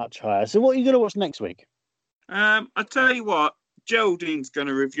much higher. So what are you going to watch next week? I tell you what, Geraldine's going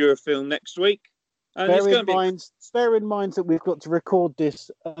to review a film next week. Bear in mind that we've got to record this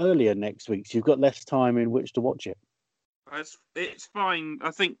earlier next week, so you've got less time in which to watch it. It's fine.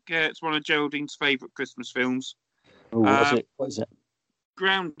 I think it's one of Geraldine's favourite Christmas films. Oh, what is it?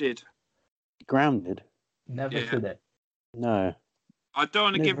 Grounded. Grounded? Never seen it. No. I don't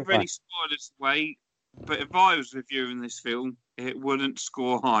want to give any spoilers away, but if I was reviewing this film, it wouldn't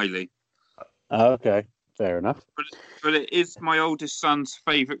score highly. Oh, okay. Fair enough. But it is my oldest son's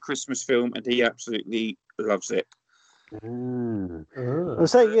favourite Christmas film, and he absolutely loves it. I'll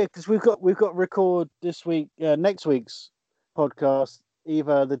say because we've got to record this week, next week's podcast,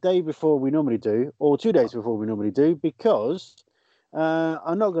 either the day before we normally do, or 2 days before we normally do, because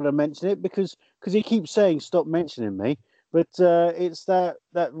I'm not going to mention it because he keeps saying stop mentioning me. But it's that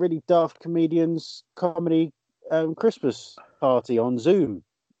really daft comedians comedy Christmas party on Zoom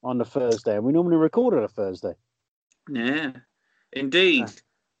on the Thursday, and we normally record on a Thursday. Yeah, indeed.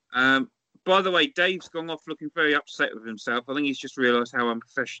 By the way, Dave's gone off looking very upset with himself. I think he's just realised how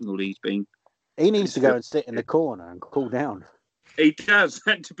unprofessional he's been. He needs to go and sit in the corner and cool down. He does.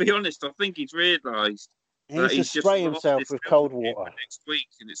 And to be honest, I think he's realised he needs to spray himself with cold water next week,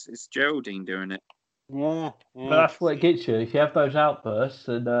 and it's Geraldine doing it. Yeah. But that's what it gets you. If you have those outbursts,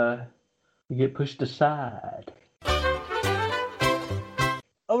 and you get pushed aside.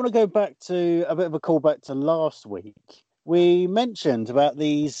 I want to go back to a bit of a callback to last week. We mentioned about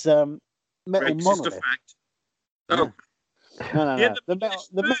these metal monoliths. Fact. Oh. No. Yeah,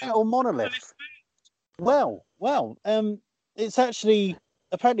 The metal monolith. Well, it's actually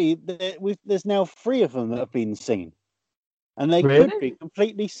apparently there's now 3 of them that have been seen, and they could be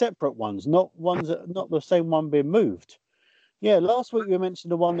completely separate ones, not the same one being moved. Yeah, last week we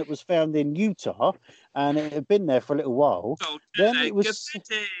mentioned the one that was found in Utah, and it had been there for a little while. Then it was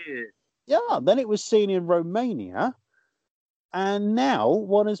seen in Romania, and now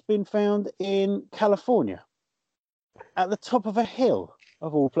one has been found in California, at the top of a hill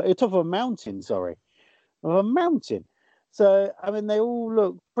of all places, top of a mountain. Sorry, of a mountain. So I mean, they all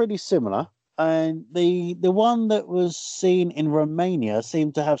look pretty similar, and the one that was seen in Romania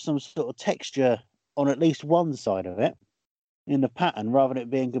seemed to have some sort of texture on at least one side of it, in the pattern, rather than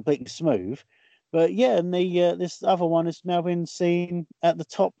it being completely smooth. But yeah, and this other one has now been seen at the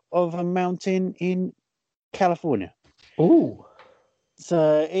top of a mountain in California. Ooh.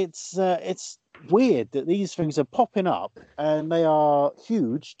 So it's weird that these things are popping up, and they are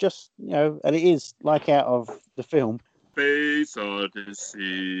huge, just, and it is like out of the film Space Odyssey.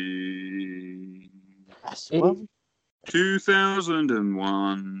 That's one.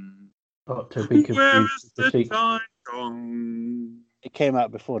 2001. Not to be confused. Where is the time gone? It came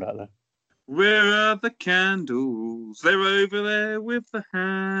out before that, though. Where are the candles? They're over there with the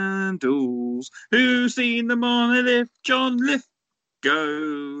handles. Who's seen the monolith? John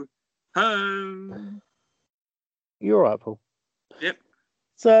Lithgow. Home. You're right, Paul. Yep.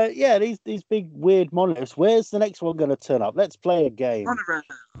 So yeah, these big weird monoliths. Where's the next one going to turn up? Let's play a game. Run around.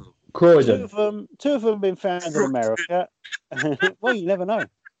 Croydon. Two of them have been found in America. Well, you never know.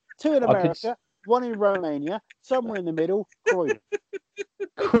 2 in America, 1 in Romania, somewhere in the middle, Croydon.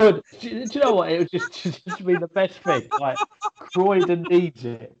 Do you know what? It would just be the best thing. Like, Croydon needs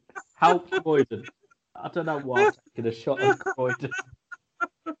it. Help Croydon. I don't know why I'm taking a shot at Croydon.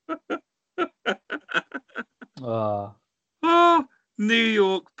 Oh, New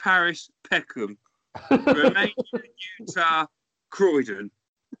York, Paris, Peckham. Romania, Utah, Croydon.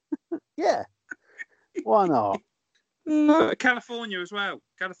 Yeah. Why not? California as well.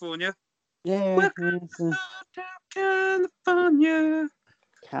 California. Yeah. California.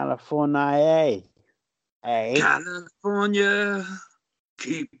 California. California.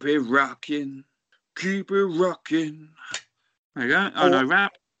 Keep it rocking. Keep it rocking. There you go. Oh, no,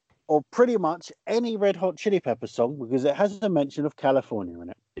 rap. Or pretty much any Red Hot Chili Pepper song, because it has a mention of California in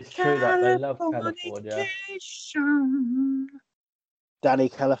it. It's true that they love California. Danny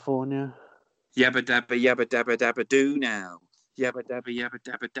California. Yabba dabba do now. Yabba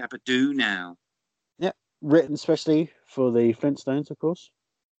dabba do now. Yep, written especially for the Flintstones, of course.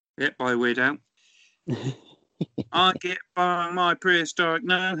 Yep, by Weird Al. I get by my prehistoric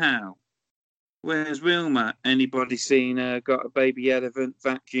know-how. Where's Wilma? Anybody seen her? Got a baby elephant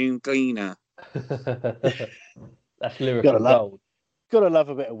vacuum cleaner. That's lyrical gold. Gotta love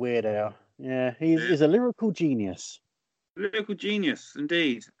a bit of Weird Al. Yeah, he's a lyrical genius. Lyrical genius,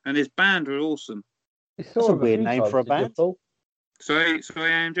 indeed. And his band were awesome. That's a weird name for a band. Sorry,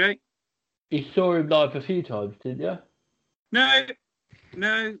 AMJ? You saw him live a few times, didn't you? No.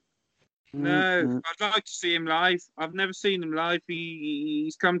 I'd like to see him live. I've never seen him live.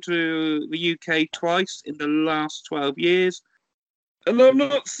 He's come to the UK twice in the last 12 years. And I've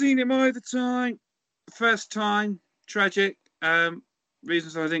not seen him either time. First time, tragic.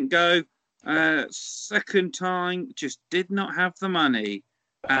 Reasons I didn't go. Second time, just did not have the money.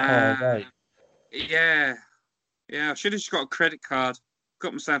 Right. Yeah, I should have just got a credit card.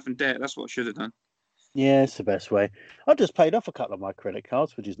 Got myself in debt. That's what I should have done. Yeah, it's the best way. I've just paid off a couple of my credit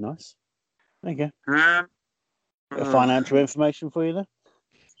cards, which is nice. There you go. Financial information for you there.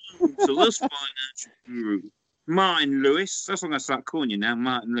 So this financial guru, Martin Lewis. That's what I'm going to start calling you now,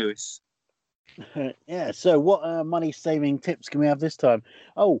 Martin Lewis. Yeah, so what money-saving tips can we have this time?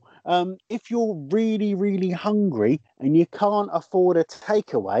 If you're really, really hungry and you can't afford a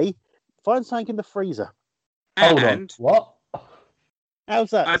takeaway, find something in the freezer. Hold on. What? How's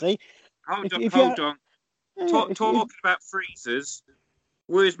that, see? Hold on. Talking about freezers,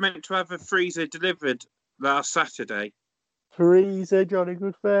 we was meant to have a freezer delivered last Saturday. Freezer, Johnny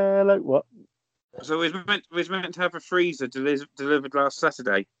Goodfellow. What? So we was meant to have a freezer delivered last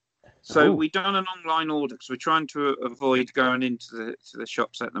Saturday. So we done an online order because we're trying to avoid going into the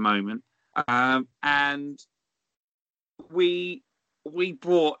shops at the moment. And we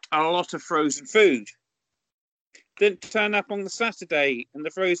bought a lot of frozen food. Didn't turn up on the Saturday, and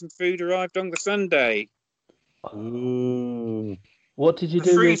the frozen food arrived on the Sunday. Ooh. What did you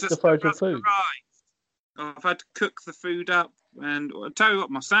do with the frozen food? I've had to cook the food up And I'll tell you what,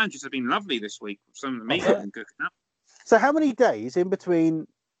 my sandwiches have been lovely this week. Some of the meat I've been cooking up. So how many days in between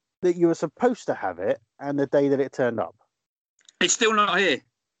that you were supposed to have it and the day that it turned up? It's still not here.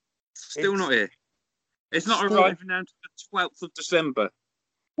 Still not here. It's not arriving until the 12th of December.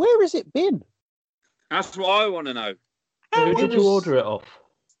 Where has it been? That's what I want to know. Who did you order it off?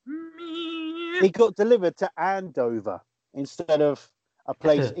 It got delivered to Andover instead of a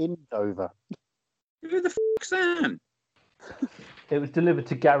place in Dover. Who the fuck's that? It was delivered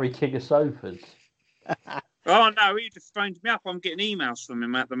to Gary King of Sofas. Oh, no, he just phoned me up. I'm getting emails from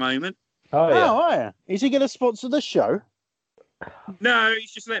him at the moment. Oh, yeah. Oh, are you? Is he going to sponsor the show? No,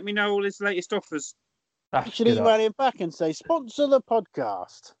 he's just let me know all his latest offers. You should email him back and say, sponsor the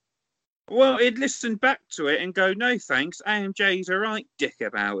podcast. Well, he'd listen back to it and go, no thanks, AMJ's a right dick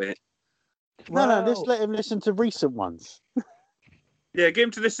about it. No, just let him listen to recent ones. Yeah, get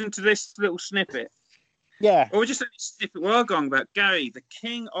him to listen to this little snippet. Yeah. Or just let me snippet while going about Gary, the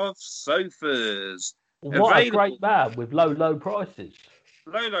king of sofas. What a great man with low prices.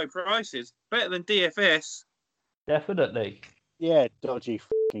 Low prices. Better than DFS. Definitely. Yeah, dodgy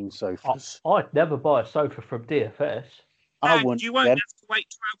fucking sofas. I'd never buy a sofa from DFS. And you won't have to wait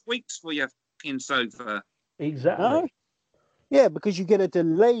 12 weeks for your fucking sofa. Exactly. No? Yeah, because you get a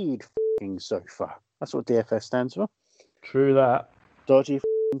delayed fucking sofa. That's what DFS stands for. True that. Dodgy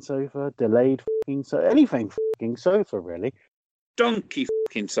fucking sofa, delayed fucking sofa, anything fucking sofa, really. Donkey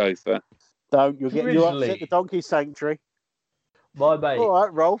fucking sofa. You'll get you upset the donkey sanctuary. My mate All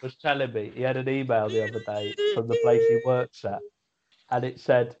right, Rolf was telling me he had an email the other day from the place he works at, and it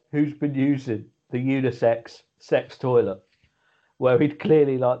said, who's been using the unisex sex toilet? Where he'd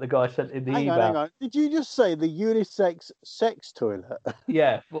clearly, like the guy sent in the email. Hang on. Did you just say the unisex sex toilet?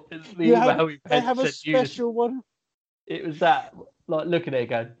 Yeah, the email they have a special one. It was that, like looking at it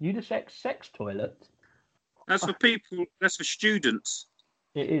going, unisex sex toilet? That's for people, that's for students.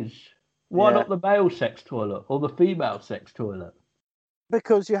 It is. Why not the male sex toilet or the female sex toilet?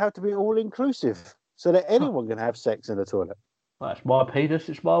 Because you have to be all-inclusive so that anyone can have sex in the toilet. That's my penis,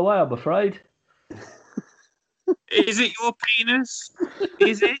 it's my way, I'm afraid. Is it your penis?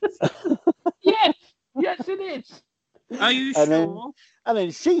 Is it? Yes, it is. Are you sure? And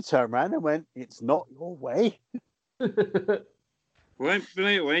then she turned around and went, it's not your way. When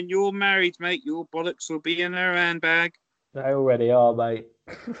you're married, mate, your bollocks will be in her handbag. They already are, mate.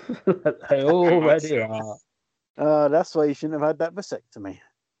 They already are. That's why you shouldn't have had that vasectomy.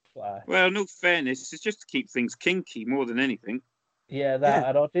 Wow. Well, in all fairness, it's just to keep things kinky more than anything. Yeah,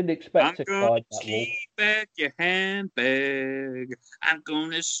 and I didn't expect to climb that wall. Keep back your handbag. I'm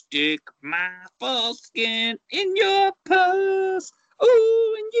gonna stick my foreskin in your purse.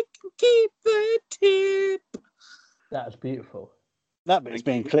 Oh, and you can keep the tip. That's beautiful. That bit's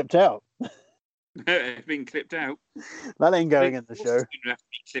being clipped out. It's been clipped out. That ain't going in the show. You'd have to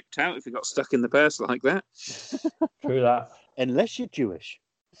be clipped out if it got stuck in the purse like that. True that. Unless you're Jewish.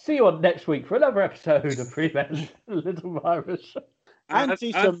 See you on next week for another episode of Free Men Little Virus.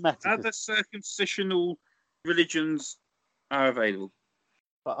 Anti-Semitic. Other circumcisional religions are available.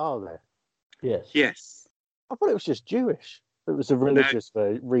 But are there? Yes. Yes. I thought it was just Jewish. It was a religious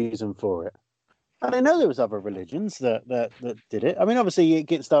reason for it. And I know there was other religions that did it. I mean, obviously it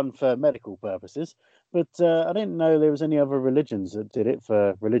gets done for medical purposes, but I didn't know there was any other religions that did it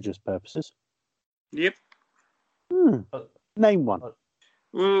for religious purposes. Yep. Name one.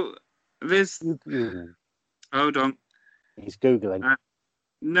 Well, there's... Hold on. He's Googling.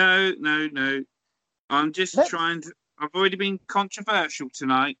 No. I'm just trying to... I've already been controversial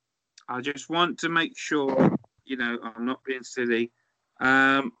tonight. I just want to make sure, I'm not being silly.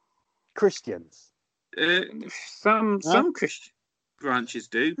 Christians. Some Christian branches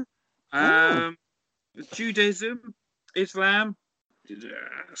do. Judaism, Islam,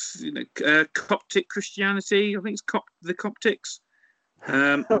 Coptic Christianity. I think it's the Coptics.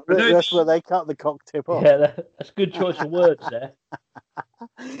 That's where they cut the cock tip off. Yeah, that's a good choice of words there.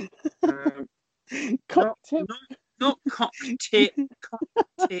 Cock tip. Not cock tip. Cock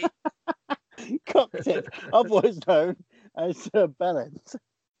tip. Cock tip, otherwise known as bellend.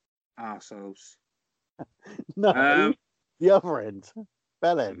 Arseholes. No, the other end.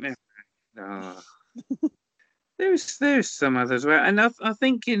 Bellend. There's some others, and I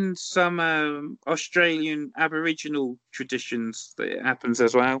think in some Australian Aboriginal traditions that it happens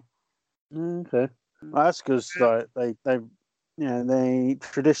as well. Okay, well, that's because they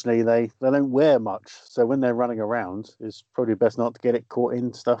traditionally they don't wear much, so when they're running around, it's probably best not to get it caught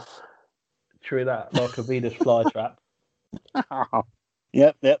in stuff. True that, like a Venus flytrap.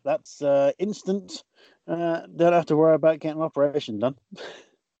 Yep, that's instant. Don't have to worry about getting an operation done.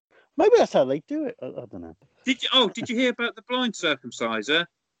 Maybe that's how they do it. I don't know. Did you hear about the blind circumciser?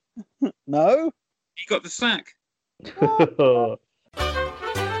 No. He got the sack.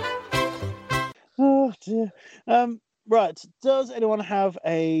 Oh dear. Right. Does anyone have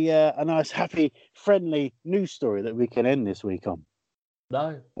a nice, happy, friendly news story that we can end this week on?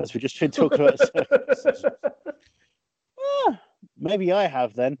 No. As we just been talking about. Maybe I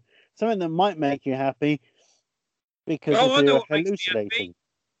have then. Something that might make you happy because I know you're what makes me happy. hallucinating.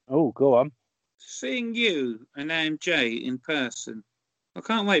 Oh, go on. Seeing you and AMJ in person. I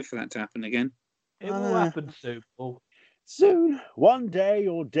can't wait for that to happen again. It will happen soon, Paul. Soon. One day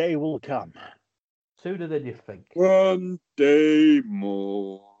your day will come. Sooner than you think. One day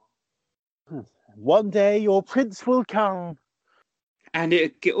more. One day your prince will come. And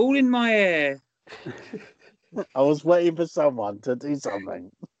it'll get all in my hair. I was waiting for someone to do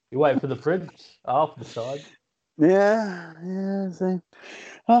something. You're waiting for the prince half the time. Yeah. See.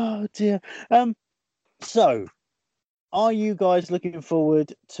 Oh dear. So, are you guys looking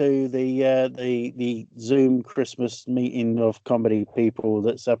forward to the Zoom Christmas meeting of comedy people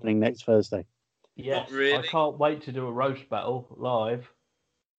that's happening next Thursday? Yes, Not really. I can't wait to do a roast battle live.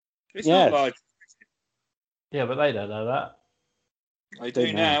 It's not live. Yeah, but they don't know that. I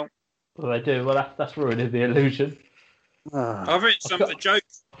do now. Well, they do. Well, that's ruining the illusion. I've written some of the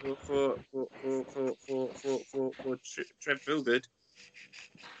jokes for Trev Filgood.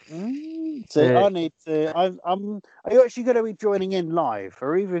 So I need to. Are you actually going to be joining in live?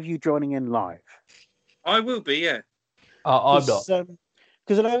 Are either of you joining in live? I will be, yeah. I'm not.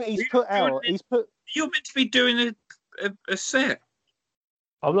 Because I know he's put out. You're meant to be doing a set.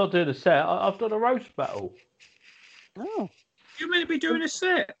 I'm not doing a set. I've done a roast battle. Oh. You're meant to be doing a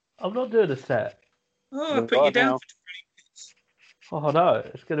set. I'm not doing a set. Oh, I put you down for 20 minutes. Oh no,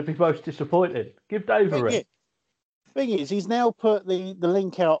 it's going to be most disappointing. Give Dave a ring. Thing is, he's now put the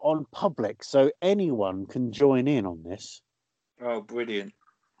link out on public, so anyone can join in on this. Oh, brilliant!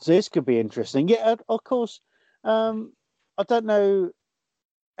 So this could be interesting. Yeah, of course. I don't know,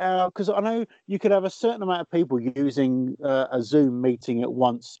 because I know you could have a certain amount of people using a Zoom meeting at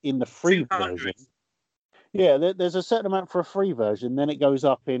once in the free 200. version. Yeah, there's a certain amount for a free version, then it goes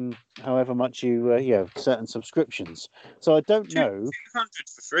up in however much you certain subscriptions. So I don't know. 200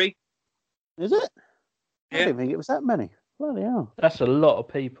 for free. Is it? Yeah. I didn't think it was that many. Bloody hell. That's a lot of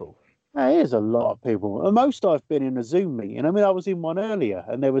people. That is a lot of people. And most I've been in a Zoom meeting. I mean, I was in one earlier,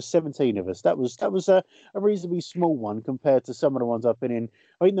 and there was 17 of us. That was a reasonably small one compared to some of the ones I've been in.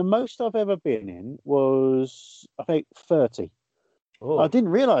 I mean, the most I've ever been in was, I think, 30. Oh. I didn't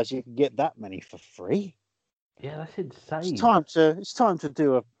realise you could get that many for free. Yeah, that's insane. It's time to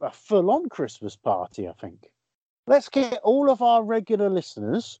do a full-on Christmas party, I think. Let's get all of our regular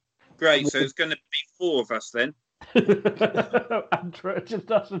listeners. Great, so it's going to be 4 of us then. Andrew, it just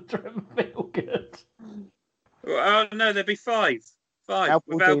doesn't feel good. Oh no, there'll be 5. 5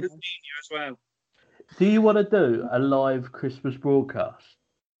 with Albert Junior as well. Do you want to do a live Christmas broadcast?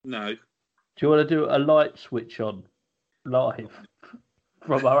 No. Do you want to do a light switch on live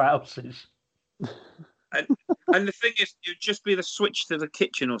from our houses? And the thing is, it'd just be the switch to the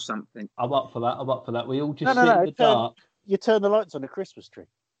kitchen or something. I'm up for that. We all just No, sit in the dark. You turn the lights on a Christmas tree.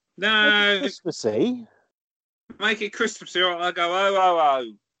 No. Christmassy. Make it Christmassy, or I go,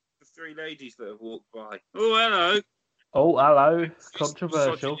 oh. The 3 ladies that have walked by. Oh, hello. Oh, hello.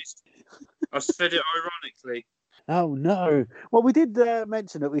 Controversial. I said it ironically. Oh, no. Well, we did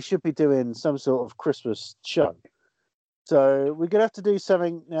mention that we should be doing some sort of Christmas show. So we're going to have to do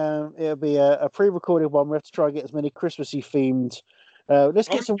something. It'll be a pre-recorded one. We have to try and get as many Christmassy themed. Let's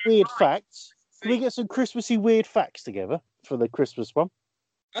get some weird facts. Can we get some Christmassy weird facts together for the Christmas one?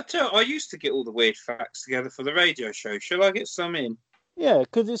 I used to get all the weird facts together for the radio show. Shall I get some in? Yeah,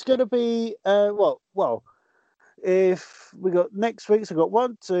 because it's going to be if we got next week, so we've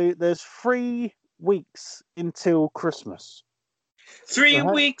got there's 3 weeks until Christmas. 3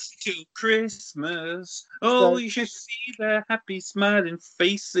 weeks to Christmas. Oh, you should see their happy smiling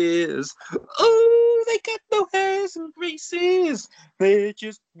faces. Oh, they got no hairs and braces. They're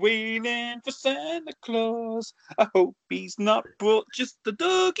just waiting for Santa Claus. I hope he's not brought just the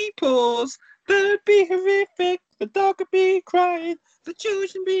doggy paws. That'd be horrific. The dog would be crying. The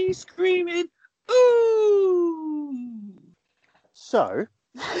children be screaming. Ooh. So,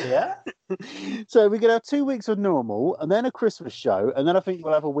 yeah. So we're going to have 2 weeks of normal and then a Christmas show. And then I think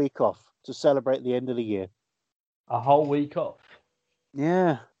we'll have a week off to celebrate the end of the year. A whole week off?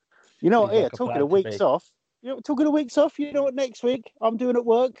 Yeah. You know what? Seems Yeah, like a talking plan of to weeks me. off. Talking of weeks off, you know what next week I'm doing at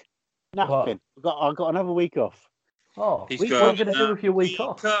work? Nothing. I've got another week off. Oh, He's what got are you going to do with your week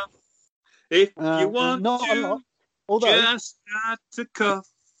off? If you want not a to, lot. Although, just got to cough.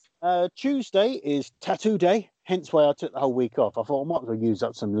 Tuesday is tattoo day, hence why I took the whole week off. I thought I might as well use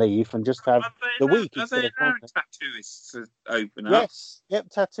up some leave and just have the week Are instead they of Monday. tattooists open up? Yes, yep,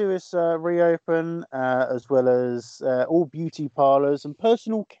 tattooists reopen, as well as all beauty parlours and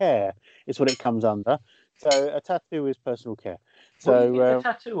personal care is what it comes under. So a tattoo is personal care. What are you getting So a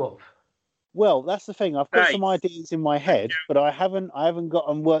tattoo of? well, that's the thing. I've got Dave. some ideas in my head, but I haven't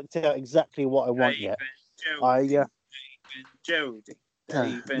gotten worked out exactly what I want yet. Geraldine.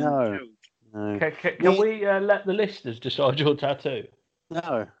 No. Can we let the listeners decide your tattoo?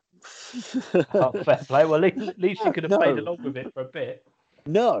 No. Oh, fair play. Well, at least you could have played No. along with it for a bit.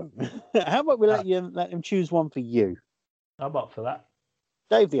 No. How about we let them choose one for you? I'm up for that.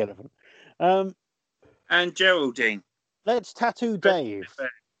 Dave the Elephant. And Geraldine. Let's tattoo Dave.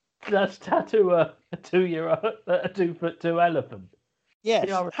 Let's tattoo a 2-year-old, a 2'2" elephant. Yes.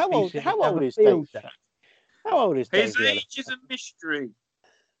 You are How old species is never Dave? feels that. How old is Dave? His the age is a mystery.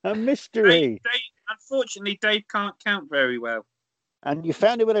 A mystery. Unfortunately, Dave can't count very well. And you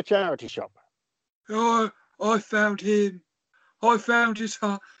found him at a charity shop. Oh, I found him. I found his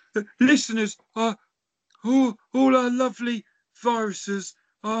heart. Listeners, all our lovely viruses.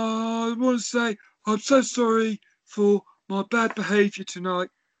 I want to say I'm so sorry for my bad behaviour tonight.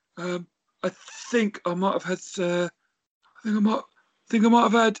 I think I might have had. I think I might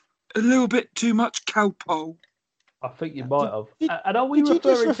have had a little bit too much cowpole. I think you might have. Did- And are we did you just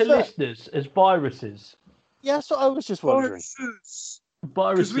referring to refer- listeners as viruses? Yeah, that's what I was just wondering. Viruses.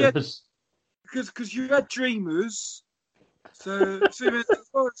 Viruses. Because you had dreamers. So we had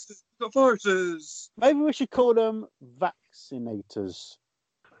viruses. We've got viruses. Maybe we should call them vaccinators.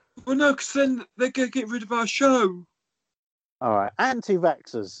 Well, no, because then they're going to get rid of our show. All right,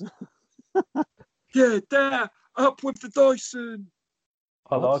 anti-vaxxers. Yeah, there. Up with the Dyson.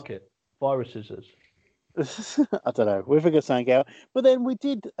 I What? like it. Viruses. I don't know. We figured something out. But then we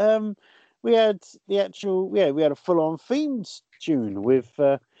did. We had the actual. Yeah, we had a full-on themed tune with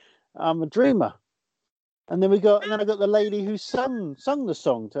 "I'm a Dreamer," and then I got the lady who sung the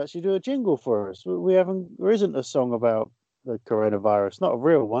song to actually do a jingle for us. We haven't. There isn't a song about the coronavirus. Not a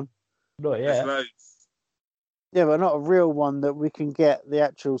real one. Not There's yet. loads. Yeah, but not a real one that we can get the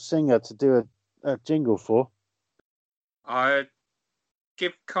actual singer to do a jingle for. I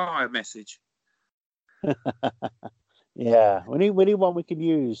give Kai a message. Yeah, we need one we can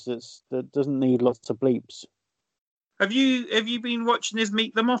use that doesn't need lots of bleeps. Have you been watching his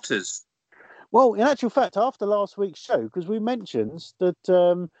Meet the Motters? Well, in actual fact, after last week's show, because we mentioned that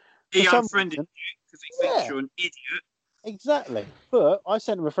He for some unfriended reason- you because he thinks Yeah. you're an idiot. exactly, but I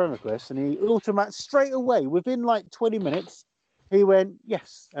sent him a friend request, and he straight away within like 20 minutes, he went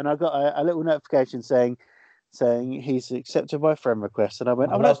yes, and I got a little notification saying he's accepted my friend request, and I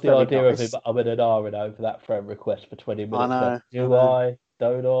went, I oh, love that's the very idea nice. of him umming and ahhing over that friend request for 20 minutes. know, Do I know. I?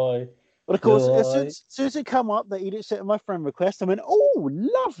 Don't I? But of course, Do as I? soon as it come up that he'd accepted my friend request, I went, oh,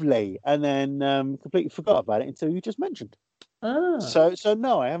 lovely, and then completely forgot about it until you just mentioned. Ah. So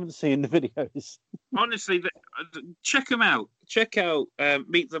no, I haven't seen the videos. Honestly, check them out. Check out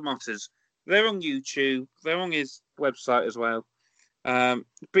Meet the Motters. They're on YouTube. They're on his website as well.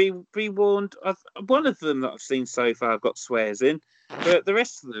 Be warned. One of them that I've seen so far got swears in, but the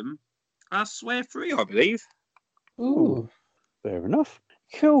rest of them are swear free, I believe. Ooh. Fair enough.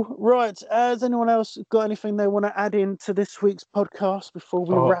 Cool. Right. Has anyone else got anything they want to add into this week's podcast before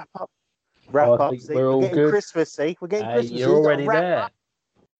we wrap up? I think See, we're all getting good. Christmassy. We're getting Christmassy. You're already Gotta wrap there. up.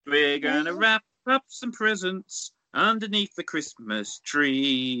 We're gonna wrap up some presents underneath the Christmas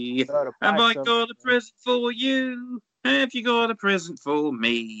tree. Gotta Have buy I some- got a present for you? Have you got a present for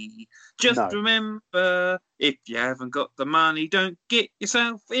me? Just No. remember, if you haven't got the money, don't get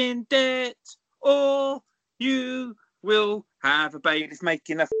yourself in debt, or you will have a bailiff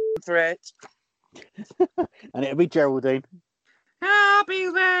making a threat. And it'll be Geraldine. I'll be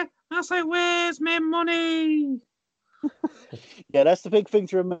there. I'll say, where's my money? Yeah, that's the big thing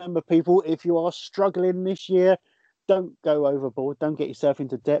to remember, people. If you are struggling this year, don't go overboard. Don't get yourself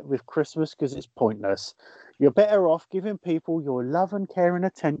into debt with Christmas because it's pointless. You're better off giving people your love and care and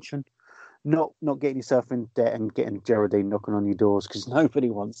attention, not getting yourself in debt and getting Geraldine knocking on your doors because nobody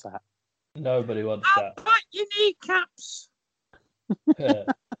wants that. Nobody wants I'll bite your kneecaps. that.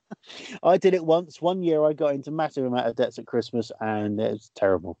 I did it once. One year I got into massive amount of debts at Christmas and it was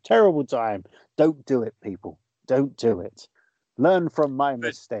terrible. Terrible time. Don't do it, people. Don't do it. Learn from my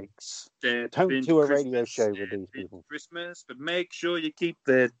mistakes. Don't do a radio show with these people. Christmas, but make sure you keep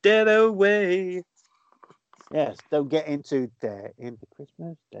the debt away. Yes, don't get into debt. Into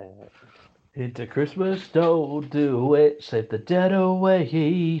Christmas debt. Into Christmas, don't do it. Save the dead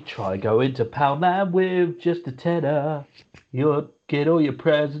away. Try going to Poundland with just a tenner. You'll get all your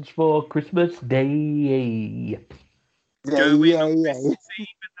presents for Christmas Day. Go in on Christmas Eve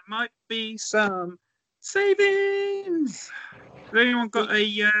and there might be some savings. Has anyone got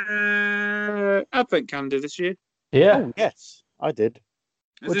a advent calendar this year? Yeah. Oh, yes, I did.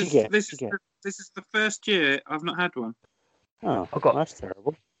 What'd you get? This is the first year I've not had one. Oh, I've got... that's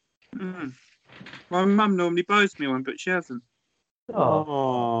terrible. Mm. My mum normally buys me one, but she hasn't.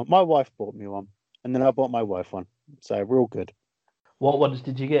 Oh, my wife bought me one, and then I bought my wife one. So we're all good. What ones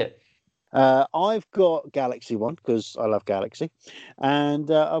did you get? I've got Galaxy one because I love Galaxy,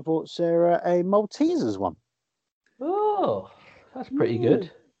 and I bought Sarah a Maltesers one. Oh, that's pretty good.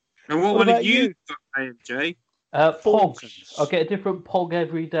 And what one have you got, AMJ? Pogs. I get a different Pog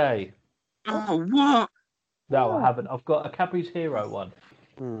every day. Oh, what? No, I haven't. I've got a Cadbury's Hero one.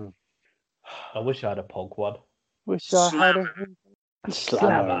 I wish I had a Pog one. Wish I had a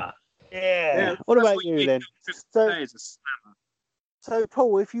Slammer. Yeah. What about you then? So,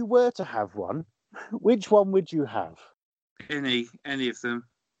 Paul, if you were to have one, which one would you have? Any of them.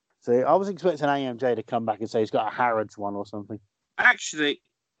 See, I was expecting AMJ to come back and say he's got a Harrods one or something. Actually,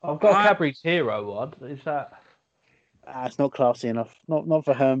 I've got a Cadbury's Hero one. Is that? It's not classy enough. Not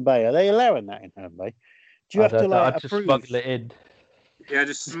for Herne Bay. Are they allowing that in Herne Bay? Do you have to I just approve? smuggle it in. Yeah,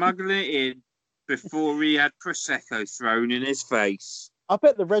 just smuggle it in before he had Prosecco thrown in his face. I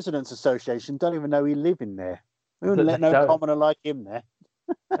bet the Residents Association don't even know he live in there. We wouldn't let no commoner like him there.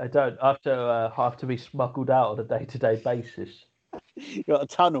 I don't. I have to be smuggled out on a day-to-day basis. You got a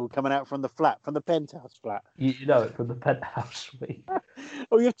tunnel coming out from the flat, from the penthouse flat. You know it from the penthouse suite.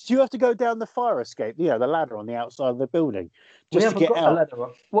 Oh, you have to go down the fire escape. The ladder on the outside of the building, Just to get out. A ladder.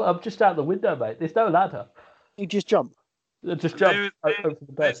 Well, I'm just out the window, mate. There's no ladder. You just jump. Just jump over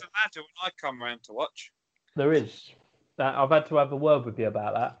the bed. There's a ladder when I come round to watch. There is. I've had to have a word with you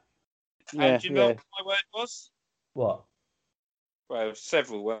about that. And do you know what my word was? What? Well,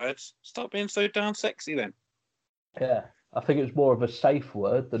 several words. Stop being so darn sexy then. Yeah. I think it was more of a safe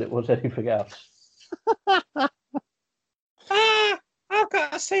word than it was anything else. I've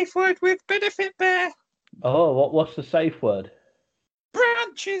got a safe word with Benefit Bear. Oh, what's the safe word?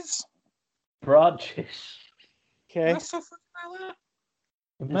 Branches. Branches. Okay. That's something about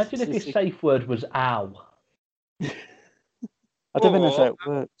that. Imagine if your safe word was ow. I don't think that's how it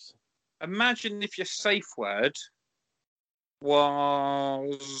works. Imagine if your safe word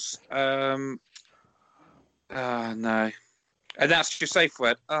was no. And that's your safe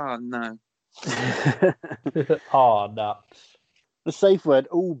word. Oh no. Oh nuts. The safe word,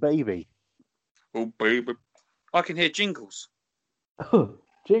 oh baby. Oh baby. I can hear jingles.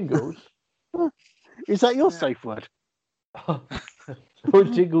 Jingles? Is that your safe word?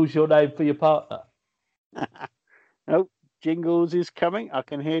 What jingle's your name for your partner? Oh, Jingles is coming. I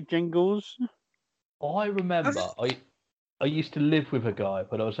can hear Jingles. I remember I used to live with a guy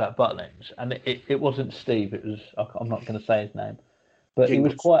when I was at Butlins, and it wasn't Steve. It was, I'm not going to say his name, but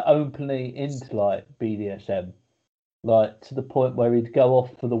Jingles. He was quite openly into like BDSM, like to the point where he'd go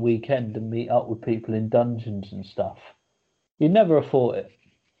off for the weekend and meet up with people in dungeons and stuff. You'd never have thought it.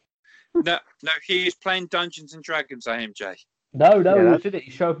 No, he was playing Dungeons and Dragons, AMJ. No, he was in it. He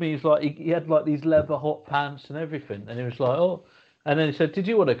showed me he had like these leather hot pants and everything, and he was like, oh, and then he said, "Did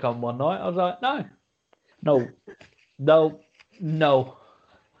you want to come one night?" I was like, "No."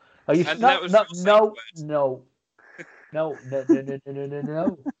 Are you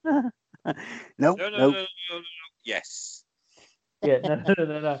no. Yes. Yeah,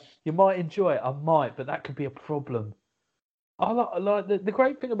 no. You might enjoy it. I might, but that could be a problem. I like the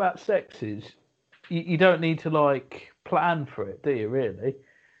great thing about sex is you don't need to like plan for it, do you? Really,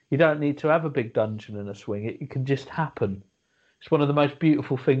 you don't need to have a big dungeon and a swing. It can just happen. It's one of the most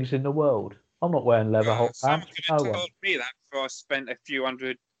beautiful things in the world. I'm not wearing leather hot pants. Someone could have told me that before I spent a few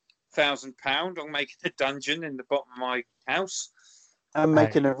 £100,000 on making a dungeon in the bottom of my house. And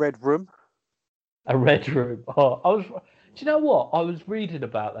making a red room. A red room. Oh, do you know what? I was reading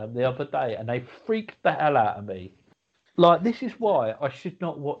about them the other day, and they freaked the hell out of me. Like, this is why I should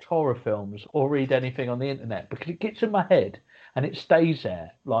not watch horror films or read anything on the internet, because it gets in my head and it stays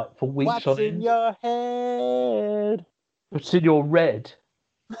there like for weeks on end. What's in your head? What's in your red?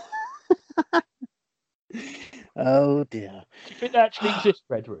 Oh dear. Do you think there actually exists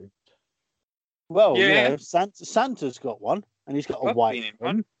red rooms? Well, yeah. Santa's got one, and he's got a white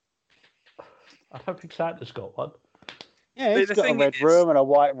room. I don't think Santa's got one. Yeah, he's got a red room and a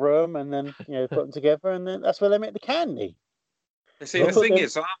white room, and then put them together, and then that's where they make the candy. See, the thing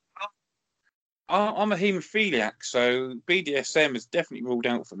is, I'm a haemophiliac, so BDSM is definitely ruled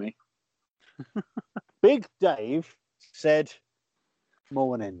out for me. Big Dave said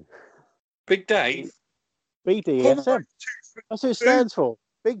morning. Big Dave. BDSM. That's what it stands for.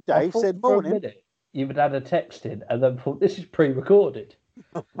 Big I Dave thought said for a morning. minute you would add a text in and then thought this is pre-recorded.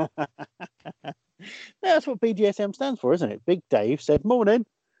 That's what BDSM stands for, isn't it? Big Dave said morning.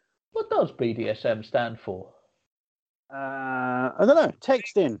 What does BDSM stand for? I don't know.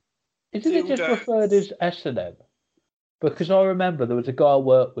 Text in. Isn't it just Dildo. referred as S&M? Because I remember there was a guy I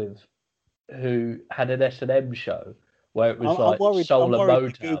worked with who had an S&M show where it was I'm worried Soul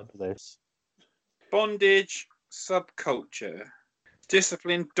and to Motown. Google this. Bondage, subculture,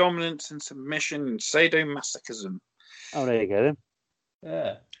 discipline, dominance and submission, and sadomasochism. Oh, there you go then.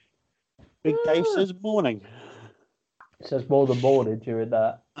 Yeah. Big Dave says morning. It says more than morning during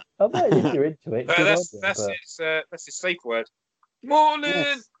that. I bet if you're into it, good on you, but- That's his safe word. Morning.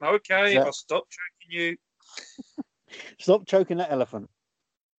 Yes. Okay, Yeah. I'll stop choking you. Stop choking that elephant.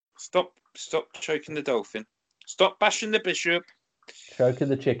 Stop choking the dolphin. Stop bashing the bishop. choking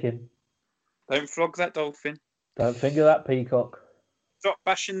the chicken. Don't flog that dolphin. Don't finger that peacock. Stop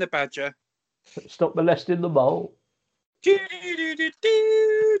bashing the badger. Stop molesting the mole. Do, do, do,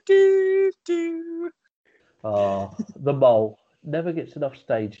 do, do, do. Oh, the mole never gets enough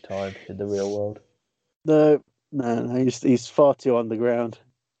stage time in the real world. No, he's far too underground.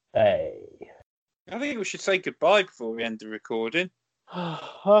 Hey. I think we should say goodbye before we end the recording.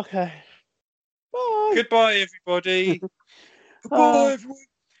 Okay. Bye. Goodbye, everybody. Goodbye, everyone.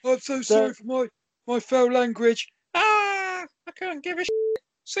 I'm so sorry for my foul language. I can't give a shit.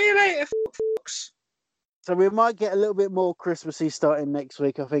 See you later, folks. So we might get a little bit more Christmassy starting next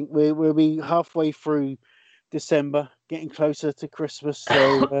week. I think we'll be halfway through December, getting closer to Christmas.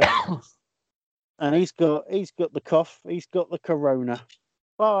 So, and he's got the cough. He's got the corona.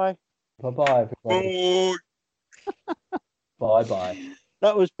 Bye. Bye-bye, everybody. Bye-bye.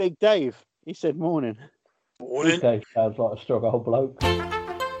 That was Big Dave. He said morning. Morning. Big Dave sounds like a strong old bloke.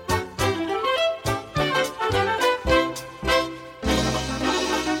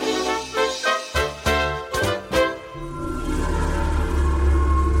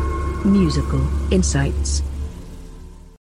 Musical Insights.